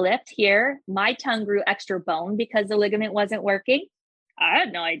underneath the lip here. My tongue grew extra bone because the ligament wasn't working. I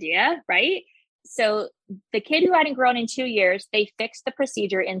had no idea, right? So the kid who hadn't grown in 2 years, they fixed the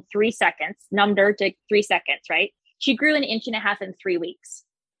procedure in 3 seconds, numbed her to 3 seconds, right? She grew an inch and a half in 3 weeks.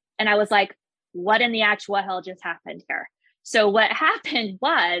 And I was like, what in the actual hell just happened here? So what happened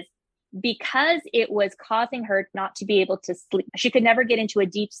was, because it was causing her not to be able to sleep, she could never get into a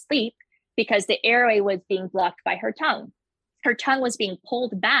deep sleep because the airway was being blocked by her tongue. Her tongue was being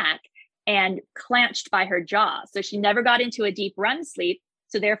pulled back and clenched by her jaw. So she never got into a deep REM sleep.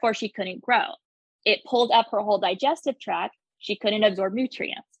 So therefore she couldn't grow. It pulled up her whole digestive tract. She couldn't absorb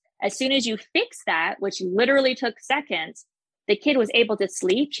nutrients. As soon as you fix that, which literally took seconds, the kid was able to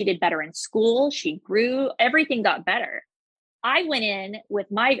sleep. She did better in school. She grew. Everything got better. I went in with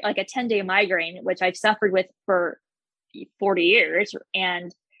a 10-day migraine, which I've suffered with for 40 years.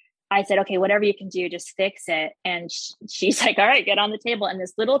 And I said, okay, whatever you can do, just fix it. And she's like, all right, get on the table. And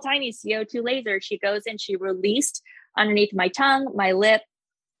this little tiny CO2 laser, she goes in, she released underneath my tongue, my lip,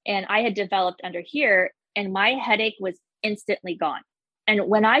 and I had developed under here, and my headache was instantly gone. And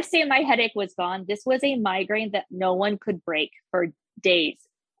when I say my headache was gone, this was a migraine that no one could break for days,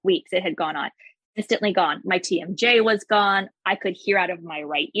 weeks. It had gone on. Instantly gone. My TMJ was gone. I could hear out of my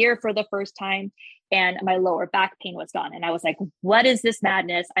right ear for the first time, and my lower back pain was gone. And I was like, what is this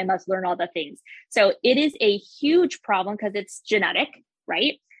madness? I must learn all the things. So it is a huge problem because it's genetic,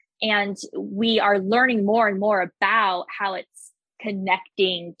 right? And we are learning more and more about how it's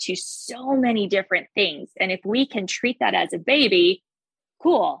connecting to so many different things. And if we can treat that as a baby,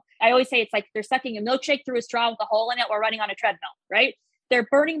 cool. I always say it's like they're sucking a milkshake through a straw with a hole in it while running on a treadmill, right? They're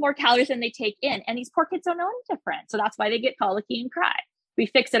burning more calories than they take in. And these poor kids don't know any different. So that's why they get colicky and cry. We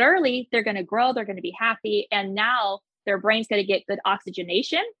fix it early, they're going to grow, they're going to be happy. And now their brain's going to get good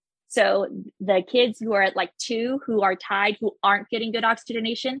oxygenation. So the kids who are at like 2, who are tied, who aren't getting good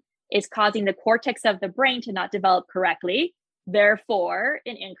oxygenation, is causing the cortex of the brain to not develop correctly. Therefore,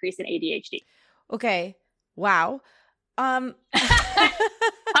 an increase in ADHD. Okay. Wow. I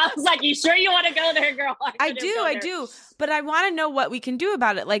was like, you sure you want to go there, girl? I do. But I want to know what we can do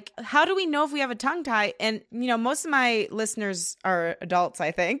about it. Like, how do we know if we have a tongue tie? And, most of my listeners are adults,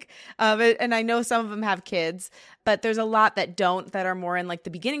 I think. And I know some of them have kids, but there's a lot that don't, that are more in like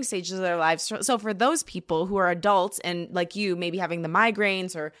the beginning stages of their lives. So for those people who are adults and like you, maybe having the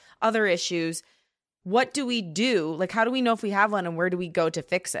migraines or other issues, what do we do? Like, how do we know if we have one, and where do we go to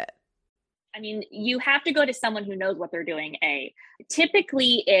fix it? I mean, you have to go to someone who knows what they're doing.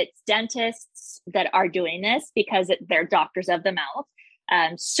 Typically, it's dentists that are doing this because they're doctors of the mouth.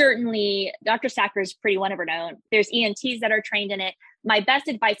 Certainly, Dr. Sacker is pretty one of her own. There's ENTs that are trained in it. My best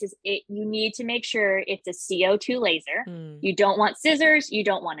advice is you need to make sure it's a CO2 laser. You don't want scissors. You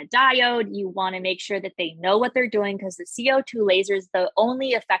don't want a diode. You want to make sure that they know what they're doing, because the CO2 laser is the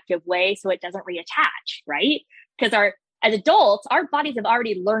only effective way so it doesn't reattach, right? Because as adults, our bodies have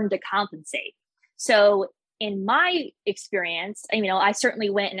already learned to compensate. So in my experience, I certainly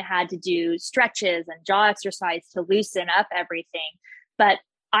went and had to do stretches and jaw exercise to loosen up everything, but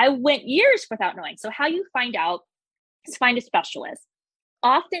I went years without knowing. So how you find out is find a specialist.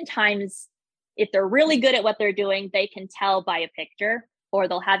 Oftentimes, if they're really good at what they're doing, they can tell by a picture, or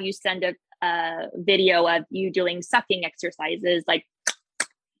they'll have you send a video of you doing sucking exercises, like,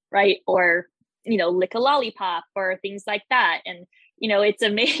 right? Or lick a lollipop or things like that. And, it's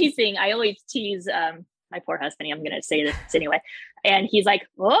amazing. I always tease my poor husband. I'm going to say this anyway. And he's like,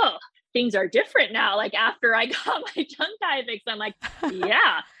 oh, things are different now. Like after I got my tongue tie fixed, I'm like,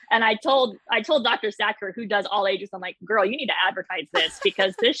 yeah. And I told Dr. Sacker, who does all ages, I'm like, girl, you need to advertise this,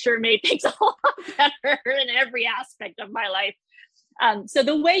 because this sure made things a lot better in every aspect of my life. So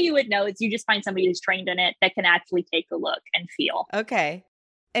the way you would know is you just find somebody who's trained in it that can actually take a look and feel. Okay.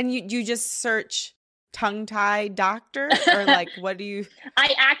 And you just search tongue tie doctor, or like, what do you?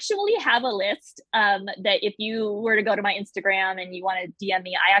 I actually have a list that if you were to go to my Instagram and you want to DM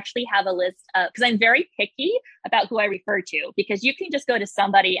me, I actually have a list because I'm very picky about who I refer to, because you can just go to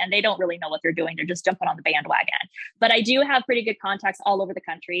somebody and they don't really know what they're doing. They're just jumping on the bandwagon. But I do have pretty good contacts all over the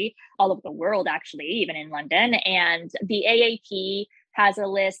country, all over the world, actually, even in London. And the AAP has a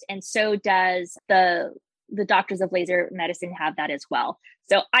list, and so does the doctors of laser medicine have that as well.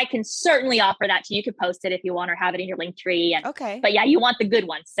 So I can certainly offer that to you. You could post it if you want, or have it in your link tree. Okay. But yeah, you want the good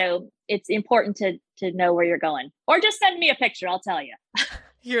ones. So it's important to know where you're going, or just send me a picture. I'll tell you.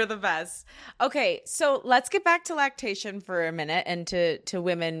 You're the best. Okay. So let's get back to lactation for a minute, and to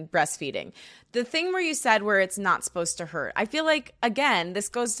women breastfeeding. The thing where you said where it's not supposed to hurt. I feel like, again, this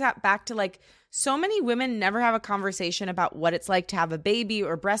goes back to like, so many women never have a conversation about what it's like to have a baby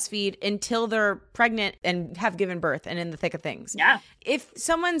or breastfeed until they're pregnant and have given birth and in the thick of things. Yeah. If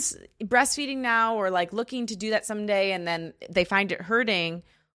someone's breastfeeding now, or like looking to do that someday, and then they find it hurting,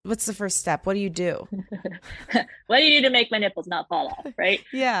 what's the first step? What do you do? What do you do to make my nipples not fall off? Right.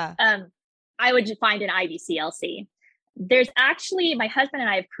 Yeah. I would find an IBCLC. There's actually, my husband and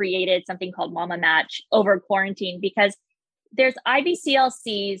I have created something called Mama Match over quarantine because there's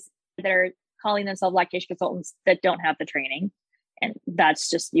IBCLCs that are calling themselves lactation consultants that don't have the training. And that's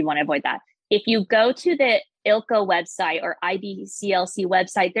just, you want to avoid that. If you go to the ILCO website or IBCLC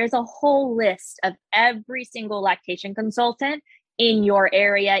website, there's a whole list of every single lactation consultant in your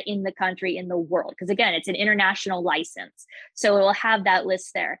area, in the country, in the world. Because again, it's an international license. So it will have that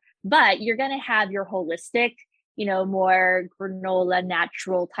list there. But you're going to have your holistic, more granola,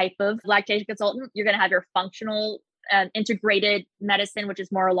 natural type of lactation consultant. You're going to have your functional integrated medicine, which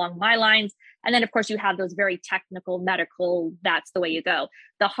is more along my lines. And then, of course, you have those very technical medical, that's the way you go.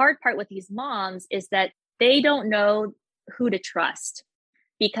 The hard part with these moms is that they don't know who to trust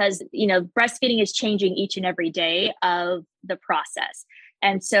because, breastfeeding is changing each and every day of the process.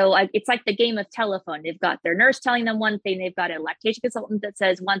 And so it's like the game of telephone. They've got their nurse telling them one thing. They've got a lactation consultant that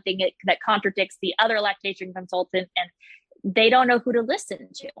says one thing that contradicts the other lactation consultant, and they don't know who to listen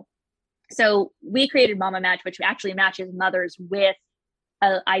to. So we created Mama Match, which actually matches mothers with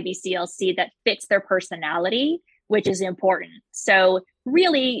a IBCLC that fits their personality, which is important. So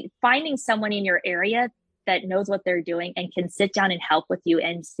really finding someone in your area that knows what they're doing and can sit down and help with you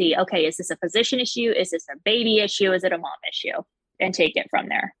and see, okay, is this a physician issue? Is this a baby issue? Is it a mom issue? And take it from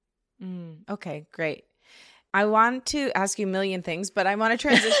there. Okay, great. I want to ask you a million things, but I want to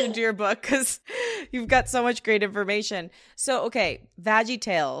transition to your book because you've got so much great information. So, okay, Veggie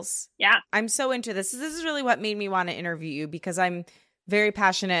Tales. Yeah. I'm so into this. This is really what made me want to interview you because I'm very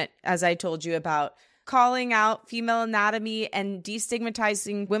passionate, as I told you, about calling out female anatomy and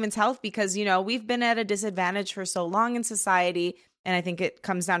destigmatizing women's health because, we've been at a disadvantage for so long in society, and I think it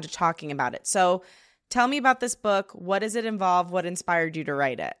comes down to talking about it. So tell me about this book. What does it involve? What inspired you to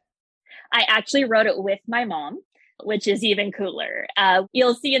write it? I actually wrote it with my mom, which is even cooler.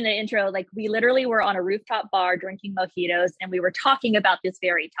 You'll see in the intro, we literally were on a rooftop bar drinking mojitos and we were talking about this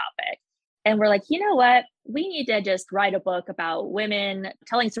very topic. And we're like, you know what? We need to just write a book about women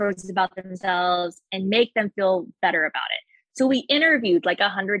telling stories about themselves and make them feel better about it. So we interviewed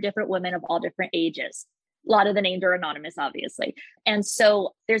 100 different women of all different ages. A lot of the names are anonymous, obviously. And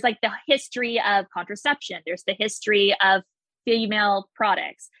so there's the history of contraception. There's the history of female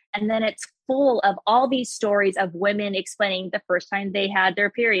products. And then it's full of all these stories of women explaining the first time they had their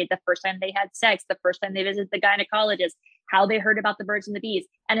period, the first time they had sex, the first time they visited the gynecologist, how they heard about the birds and the bees.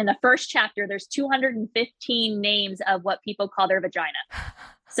 And in the first chapter, there's 215 names of what people call their vagina.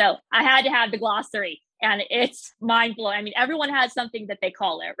 So I had to have the glossary and it's mind blowing. I mean, everyone has something that they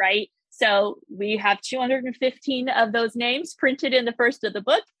call it, right? So we have 215 of those names printed in the first of the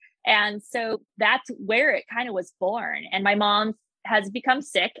book. And so that's where it kind of was born. And my mom has become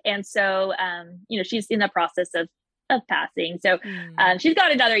sick. And so, she's in the process of passing. So she's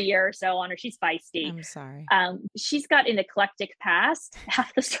got another year or so on her. She's feisty. I'm sorry. She's got an eclectic past.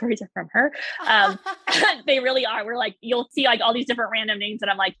 Half the stories are from her. They really are. We're you'll see all these different random names.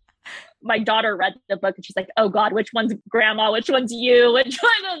 And I'm my daughter read the book and she's like, oh God, which one's grandma? Which one's you? Which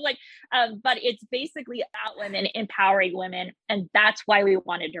one? I was but it's basically about women, empowering women. And that's why we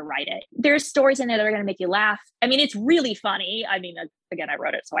wanted to write it. There's stories in there that are going to make you laugh. I mean, it's really funny. I mean, again, I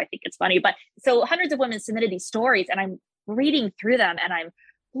wrote it, so I think it's funny, but so hundreds of women submitted these stories and I'm reading through them and I'm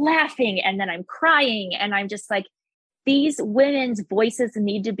laughing and then I'm crying. And I'm just these women's voices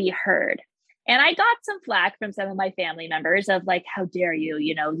need to be heard. And I got some flack from some of my family members of how dare you,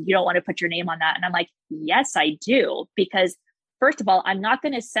 you don't want to put your name on that. And I'm yes, I do. Because first of all, I'm not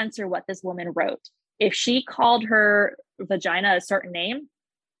going to censor what this woman wrote. If she called her vagina a certain name,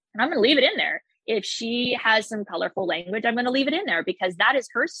 I'm going to leave it in there. If she has some colorful language, I'm going to leave it in there because that is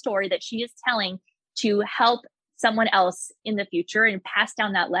her story that she is telling to help someone else in the future and pass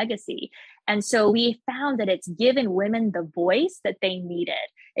down that legacy. And so we found that it's given women the voice that they needed.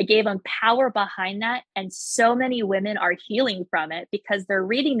 It gave them power behind that. And so many women are healing from it because they're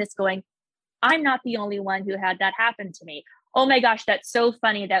reading this going, I'm not the only one who had that happen to me. Oh my gosh, that's so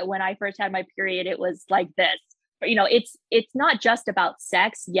funny that when I first had my period, it was like this. But, it's not just about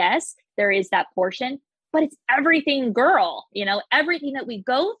sex. Yes, there is that portion, but it's everything girl, everything that we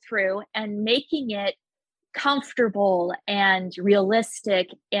go through and making it comfortable and realistic.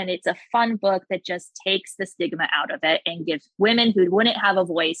 And it's a fun book that just takes the stigma out of it and gives women who wouldn't have a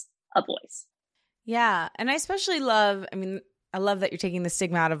voice. Yeah. And I especially love, I love that you're taking the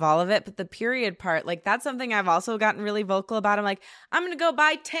stigma out of all of it, but the period part, that's something I've also gotten really vocal about. I'm I'm going to go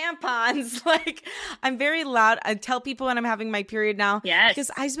buy tampons. I'm very loud. I tell people when I'm having my period now. Yes.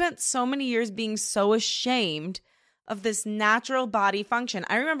 Because I spent so many years being so ashamed of this natural body function.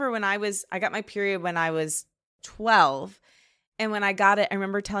 I remember when I got my period when I was 12, And when I got it, I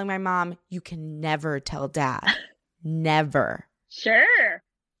remember telling my mom, you can never tell dad. Never. Sure.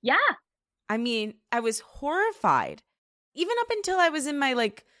 Yeah. I mean, I was horrified. Even up until I was in my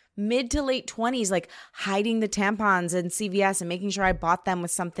like mid to late 20s, like hiding the tampons in CVS and making sure I bought them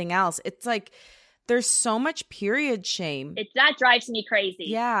with something else. It's like there's so much period shame. That drives me crazy.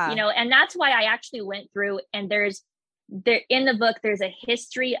 Yeah. You know, and that's why I actually went through, and there in the book, there's a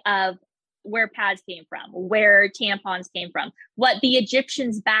history of where pads came from, where tampons came from, what the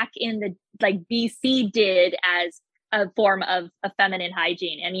Egyptians back in the like BC did as a form of feminine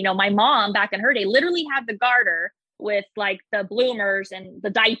hygiene. And, you know, my mom back in her day literally had the garter with like the bloomers and the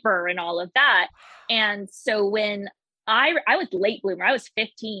diaper and all of that. And so when I was late bloomer, I was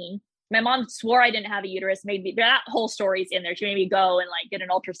 15. My mom swore I didn't have a uterus. Made me, that whole story's in there. She made me go and like get an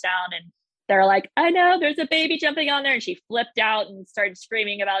ultrasound, and they're like, I know there's a baby jumping on there. And she flipped out and started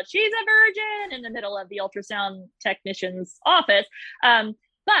screaming about she's a virgin in the middle of the ultrasound technician's office.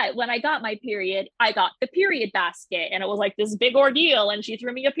 But when I got my period, I got the period basket, and it was like this big ordeal. And she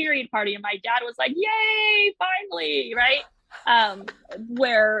threw me a period party, and my dad was like, yay, finally, right?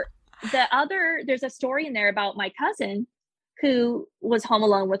 Where there's a story in there about my cousin who was home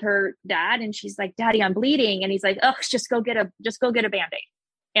alone with her dad. And she's like, Daddy, I'm bleeding. And he's like, oh, just go get a Band-Aid.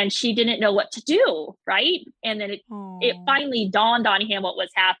 And she didn't know what to do. Right. And then it finally dawned on him what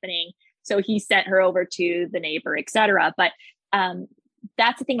was happening. So he sent her over to the neighbor, et cetera. But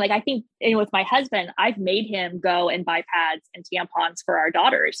that's the thing. Like, I think with my husband, I've made him go and buy pads and tampons for our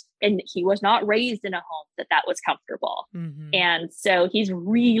daughters. And he was not raised in a home that was comfortable. Mm-hmm. And so he's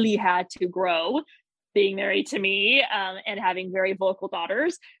really had to grow being married to me and having very vocal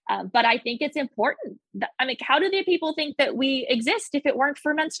daughters. But I think it's important. I mean, how do the people think that we exist if it weren't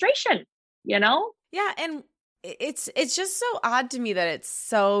for menstruation, you know? Yeah. And it's just so odd to me that it's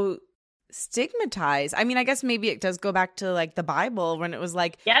so stigmatized. I mean, I guess maybe it does go back to like the Bible when it was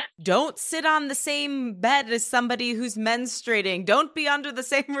like, yep, don't sit on the same bed as somebody who's menstruating. Don't be under the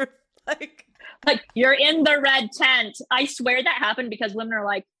same roof. Like you're in the red tent. I swear that happened because women are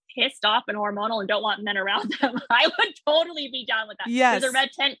like pissed off and hormonal and don't want men around them. I would totally be down with that. Yes. There's a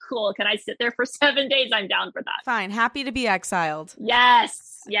red tent. Cool. Can I sit there for 7 days? I'm down for that. Fine. Happy to be exiled.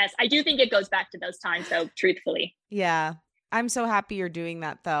 Yes. Yes. I do think it goes back to those times, though, truthfully. Yeah. I'm so happy you're doing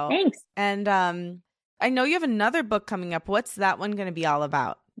that, though. Thanks. And I know you have another book coming up. What's that one going to be all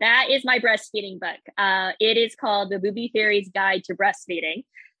about? That is my breastfeeding book. It is called The Booby Fairy's Guide to Breastfeeding.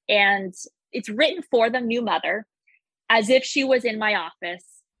 And it's written for the new mother as if she was in my office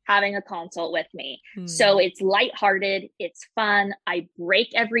having a consult with me. So it's lighthearted. It's fun. I break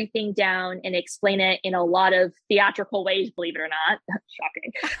everything down and explain it in a lot of theatrical ways, believe it or not.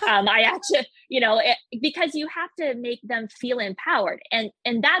 Shocking. I actually, because you have to make them feel empowered. And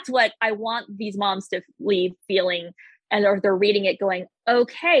that's what I want these moms to leave feeling, and or they're reading it going,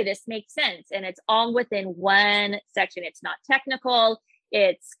 okay, this makes sense. And it's all within one section. It's not technical.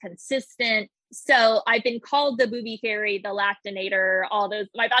 It's consistent. So I've been called the Booby Fairy, the Lactinator, all those.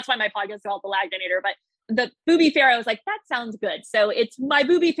 That's why my podcast is called the Lactinator. But the Booby Fairy, I was like, that sounds good. So it's my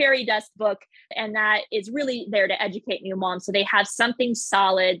Booby Fairy Dust book, and that is really there to educate new moms, so they have something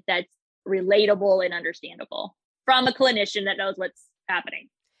solid that's relatable and understandable from a clinician that knows what's happening.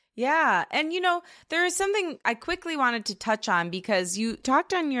 Yeah. And, there is something I quickly wanted to touch on, because you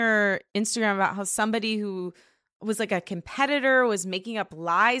talked on your Instagram about how somebody who was like a competitor was making up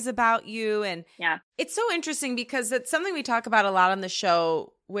lies about you. And yeah, it's so interesting because it's something we talk about a lot on the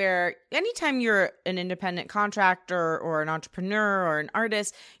show, where anytime you're an independent contractor or an entrepreneur or an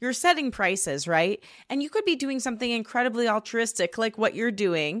artist, you're setting prices, right? And you could be doing something incredibly altruistic like what you're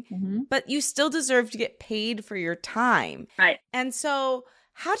doing, but you still deserve to get paid for your time. Right. And so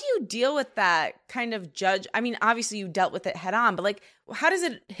how do you deal with that kind of judge? I mean, obviously you dealt with it head on, but like, how does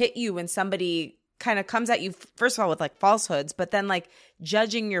it hit you when somebody kind of comes at you, first of all, with like falsehoods, but then like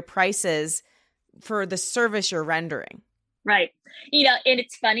judging your prices for the service you're rendering? Right. And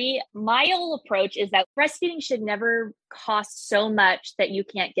it's funny, my whole approach is that breastfeeding should never cost so much that you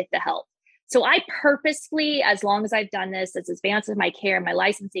can't get the help. So I purposely, as long as I've done this, as advanced as my care and my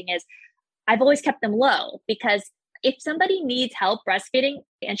licensing is, I've always kept them low, because if somebody needs help breastfeeding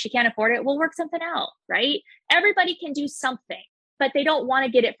and she can't afford it, we'll work something out, right? Everybody can do something, but they don't want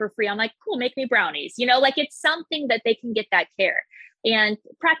to get it for free. I'm like, cool, make me brownies. Like it's something that they can get that care. And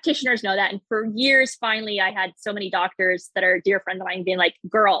practitioners know that. And for years, finally, I had so many doctors that are dear friends of mine being like,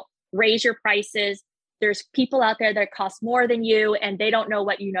 girl, raise your prices. There's people out there that cost more than you and they don't know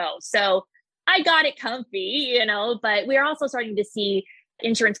what you know. So I got it comfy, but we're also starting to see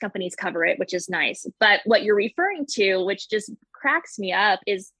insurance companies cover it, which is nice. But what you're referring to, which just cracks me up,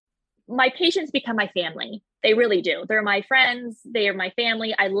 is my patients become my family. They really do. They're my friends. They are my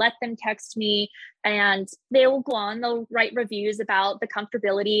family. I let them text me and they will go on, they'll write reviews about the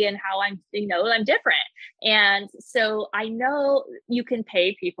comfortability and how I'm, I'm different. And so I know you can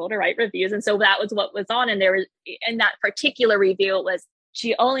pay people to write reviews. And so that was what was on. And there was, in that particular review, it was,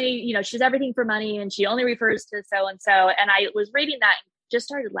 she only, she's everything for money and she only refers to so-and-so. And I was reading that and just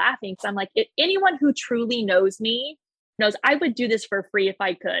started laughing. So I'm like, if anyone who truly knows me knows I would do this for free if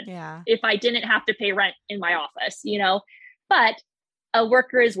I could, if I didn't have to pay rent in my office, but a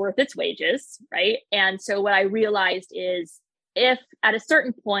worker is worth its wages, right? And so what I realized is if at a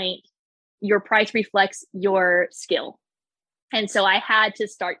certain point, your price reflects your skill. And so I had to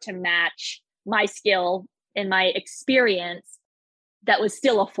start to match my skill and my experience that was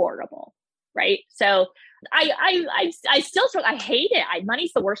still affordable, right? So I still I hate it.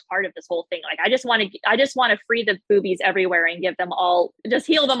 Money's the worst part of this whole thing. Like I just want to free the boobies everywhere and give them all, just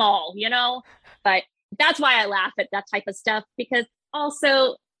heal them all, But that's why I laugh at that type of stuff, because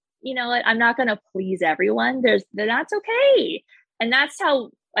also, I'm not going to please everyone. That's okay. And that's how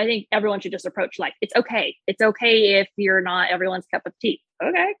I think everyone should just approach life. It's okay. It's okay if you're not everyone's cup of tea.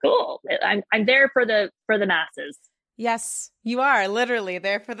 Okay, cool. I'm there for the masses. Yes, you are literally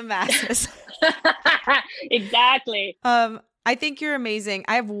there for the masses. Exactly. I think you're amazing.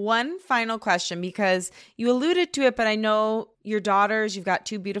 I have one final question because you alluded to it, but I know your daughters, you've got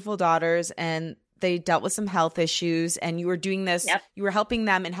two beautiful daughters and they dealt with some health issues and you were doing this, you were helping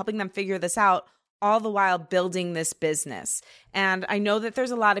them and helping them figure this out, all the while building this business. And I know that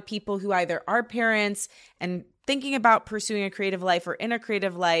there's a lot of people who either are parents and thinking about pursuing a creative life or in a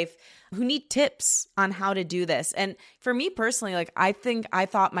creative life who need tips on how to do this. And for me personally, like I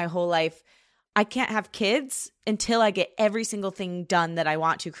thought my whole life, I can't have kids until I get every single thing done that I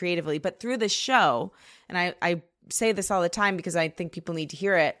want to creatively. But through this show, and I say this all the time because I think people need to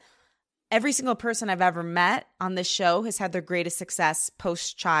hear it, every single person I've ever met on this show has had their greatest success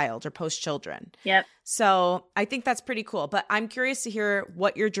post-child or post-children. Yep. So I think that's pretty cool. But I'm curious to hear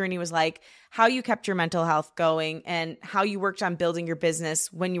what your journey was like, how you kept your mental health going, and how you worked on building your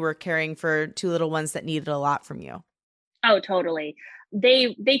business when you were caring for two little ones that needed a lot from you. Oh, totally.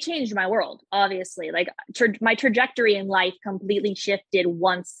 They changed my world, obviously. Like my trajectory in life completely shifted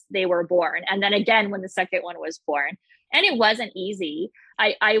once they were born. And then again, when the second one was born. And it wasn't easy.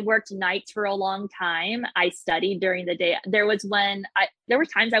 I worked nights for a long time. I studied during the day. There were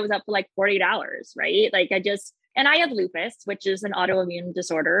times I was up for like 48 hours, right? Like and I have lupus, which is an autoimmune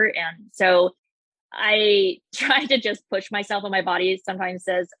disorder. And so I try to just push myself, and my body sometimes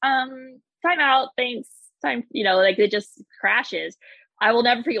says, time out, thanks. Time, like it just crashes. I will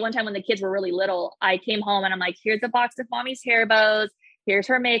never forget one time when the kids were really little, I came home and I'm like, here's a box of mommy's hair bows. Here's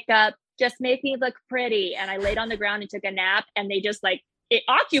her makeup. Just make me look pretty. And I laid on the ground and took a nap, and they just it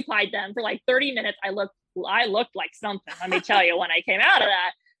occupied them for like 30 minutes. I looked like something, let me tell you, when I came out of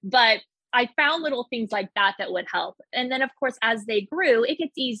that. But I found little things like that would help. And then of course, as they grew, it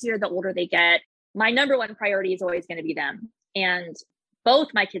gets easier the older they get. My number one priority is always going to be them. And both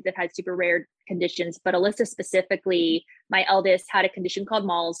my kids have had super rare conditions, but Alyssa specifically, my eldest, had a condition called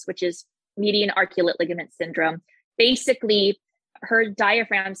MALS, which is median arcuate ligament syndrome. Basically, her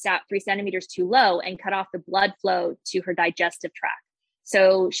diaphragm sat 3 centimeters too low and cut off the blood flow to her digestive tract.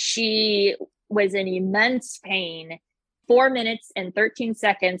 So she was in immense pain 4 minutes and 13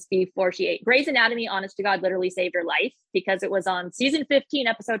 seconds before she ate. Grey's Anatomy, honest to God, literally saved her life, because it was on season 15,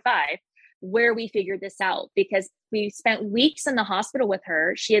 episode 5, where we figured this out, because we spent weeks in the hospital with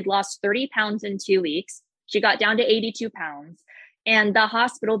her. She had lost 30 pounds in 2 weeks. She got down to 82 pounds. And the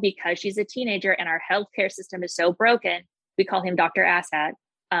hospital, because she's a teenager and our healthcare system is so broken, we call him Dr. Asshat,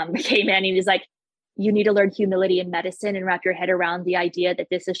 came in and he was like, you need to learn humility in medicine and wrap your head around the idea that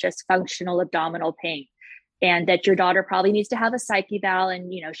this is just functional abdominal pain, and that your daughter probably needs to have a psych eval,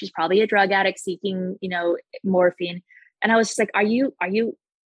 and, she's probably a drug addict seeking, morphine. And I was just like, are you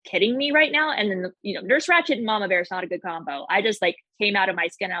kidding me right now? And then, Nurse Ratched and Mama Bear is not a good combo. I just came out of my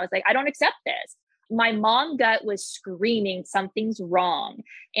skin. I was like, I don't accept this. My mom gut was screaming something's wrong.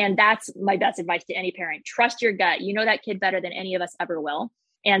 And that's my best advice to any parent. Trust your gut. You know that kid better than any of us ever will.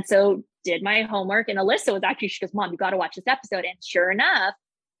 And so did my homework. And Alyssa was actually, she goes, Mom, you got to watch this episode. And sure enough,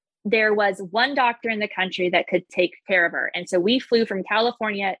 there was one doctor in the country that could take care of her. And so we flew from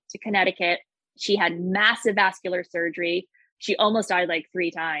California to Connecticut. She had massive vascular surgery. She almost died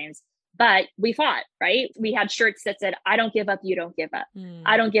 3 times. But we fought, right? We had shirts that said, I don't give up, you don't give up.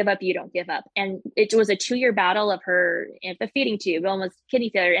 I don't give up, you don't give up. And it was a 2-year battle of her in the feeding tube, almost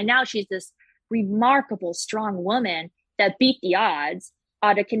kidney failure. And now she's this remarkable, strong woman that beat the odds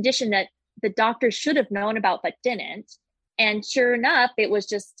on a condition that the doctors should have known about, but didn't. And sure enough, it was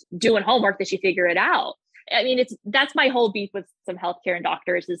just doing homework that she figured it out. I mean, that's my whole beef with some healthcare and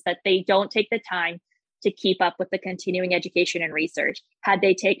doctors, is that they don't take the time to keep up with the continuing education and research. Had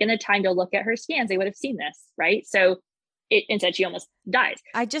they taken the time to look at her scans, they would have seen this, right? So instead she almost dies.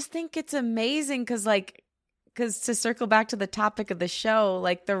 I just think it's amazing because to circle back to the topic of the show,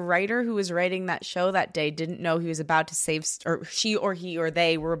 like the writer who was writing that show that day didn't know he was about to save, or she or he or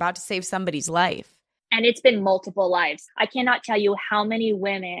they were about to save somebody's life. And it's been multiple lives. I cannot tell you how many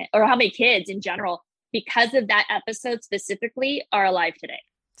women or how many kids in general, because of that episode specifically, are alive today.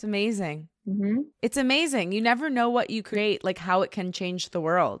 It's amazing. Mm-hmm. It's amazing. You never know what you create, like how it can change the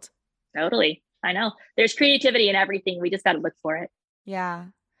world. Totally. I know. There's creativity in everything. We just got to look for it. Yeah.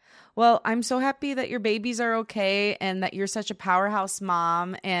 Well, I'm so happy that your babies are okay and that you're such a powerhouse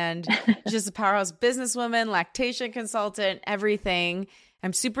mom and just a powerhouse businesswoman, lactation consultant, everything.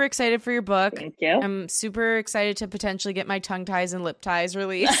 I'm super excited for your book. Thank you. I'm super excited to potentially get my tongue ties and lip ties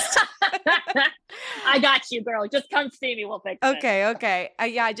released. I got you, girl. Just come see me. We'll fix it. Okay.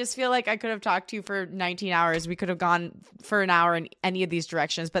 Yeah, I just feel like I could have talked to you for 19 hours. We could have gone for an hour in any of these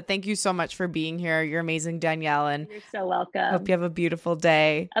directions. But thank you so much for being here. You're amazing, Danielle. And you're so welcome. Hope you have a beautiful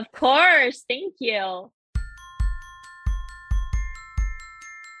day. Of course. Thank you.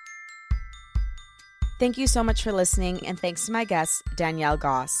 Thank you so much for listening, and thanks to my guest, Danielle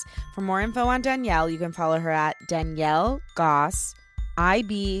Gauss. For more info on Danielle, you can follow her at Danielle Gauss,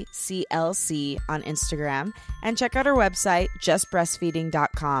 IBCLC on Instagram, and check out her website,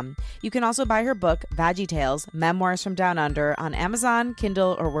 justbreastfeeding.com. You can also buy her book, Veggie Tales, Memoirs from Down Under, on Amazon,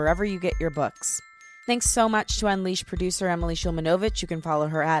 Kindle, or wherever you get your books. Thanks so much to Unleash producer Emily Shulmanovich. You can follow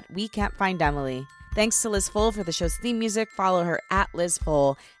her at We Can't Find Emily. Thanks to Liz Full for the show's theme music. Follow her at Liz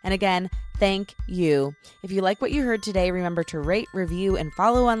Full. And again, thank you. If you like what you heard today, remember to rate, review, and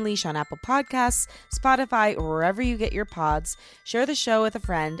follow Unleash on Apple Podcasts, Spotify, or wherever you get your pods. Share the show with a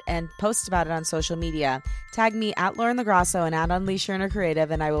friend and post about it on social media. Tag me at Lauren LaGrasso and at Unleash Your Inner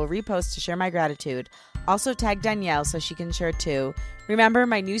Creative, and I will repost to share my gratitude. Also tag Danielle so she can share too. Remember,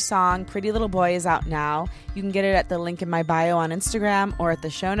 my new song, Pretty Little Boy, is out now. You can get it at the link in my bio on Instagram or at the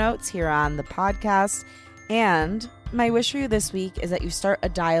show notes here on the podcast. And my wish for you this week is that you start a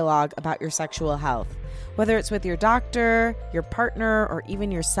dialogue about your sexual health. Whether it's with your doctor, your partner, or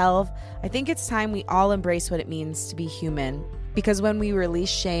even yourself, I think it's time we all embrace what it means to be human. Because when we release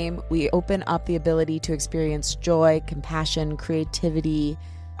shame, we open up the ability to experience joy, compassion, creativity,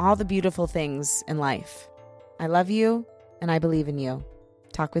 all the beautiful things in life. I love you, and I believe in you.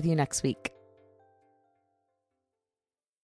 Talk with you next week.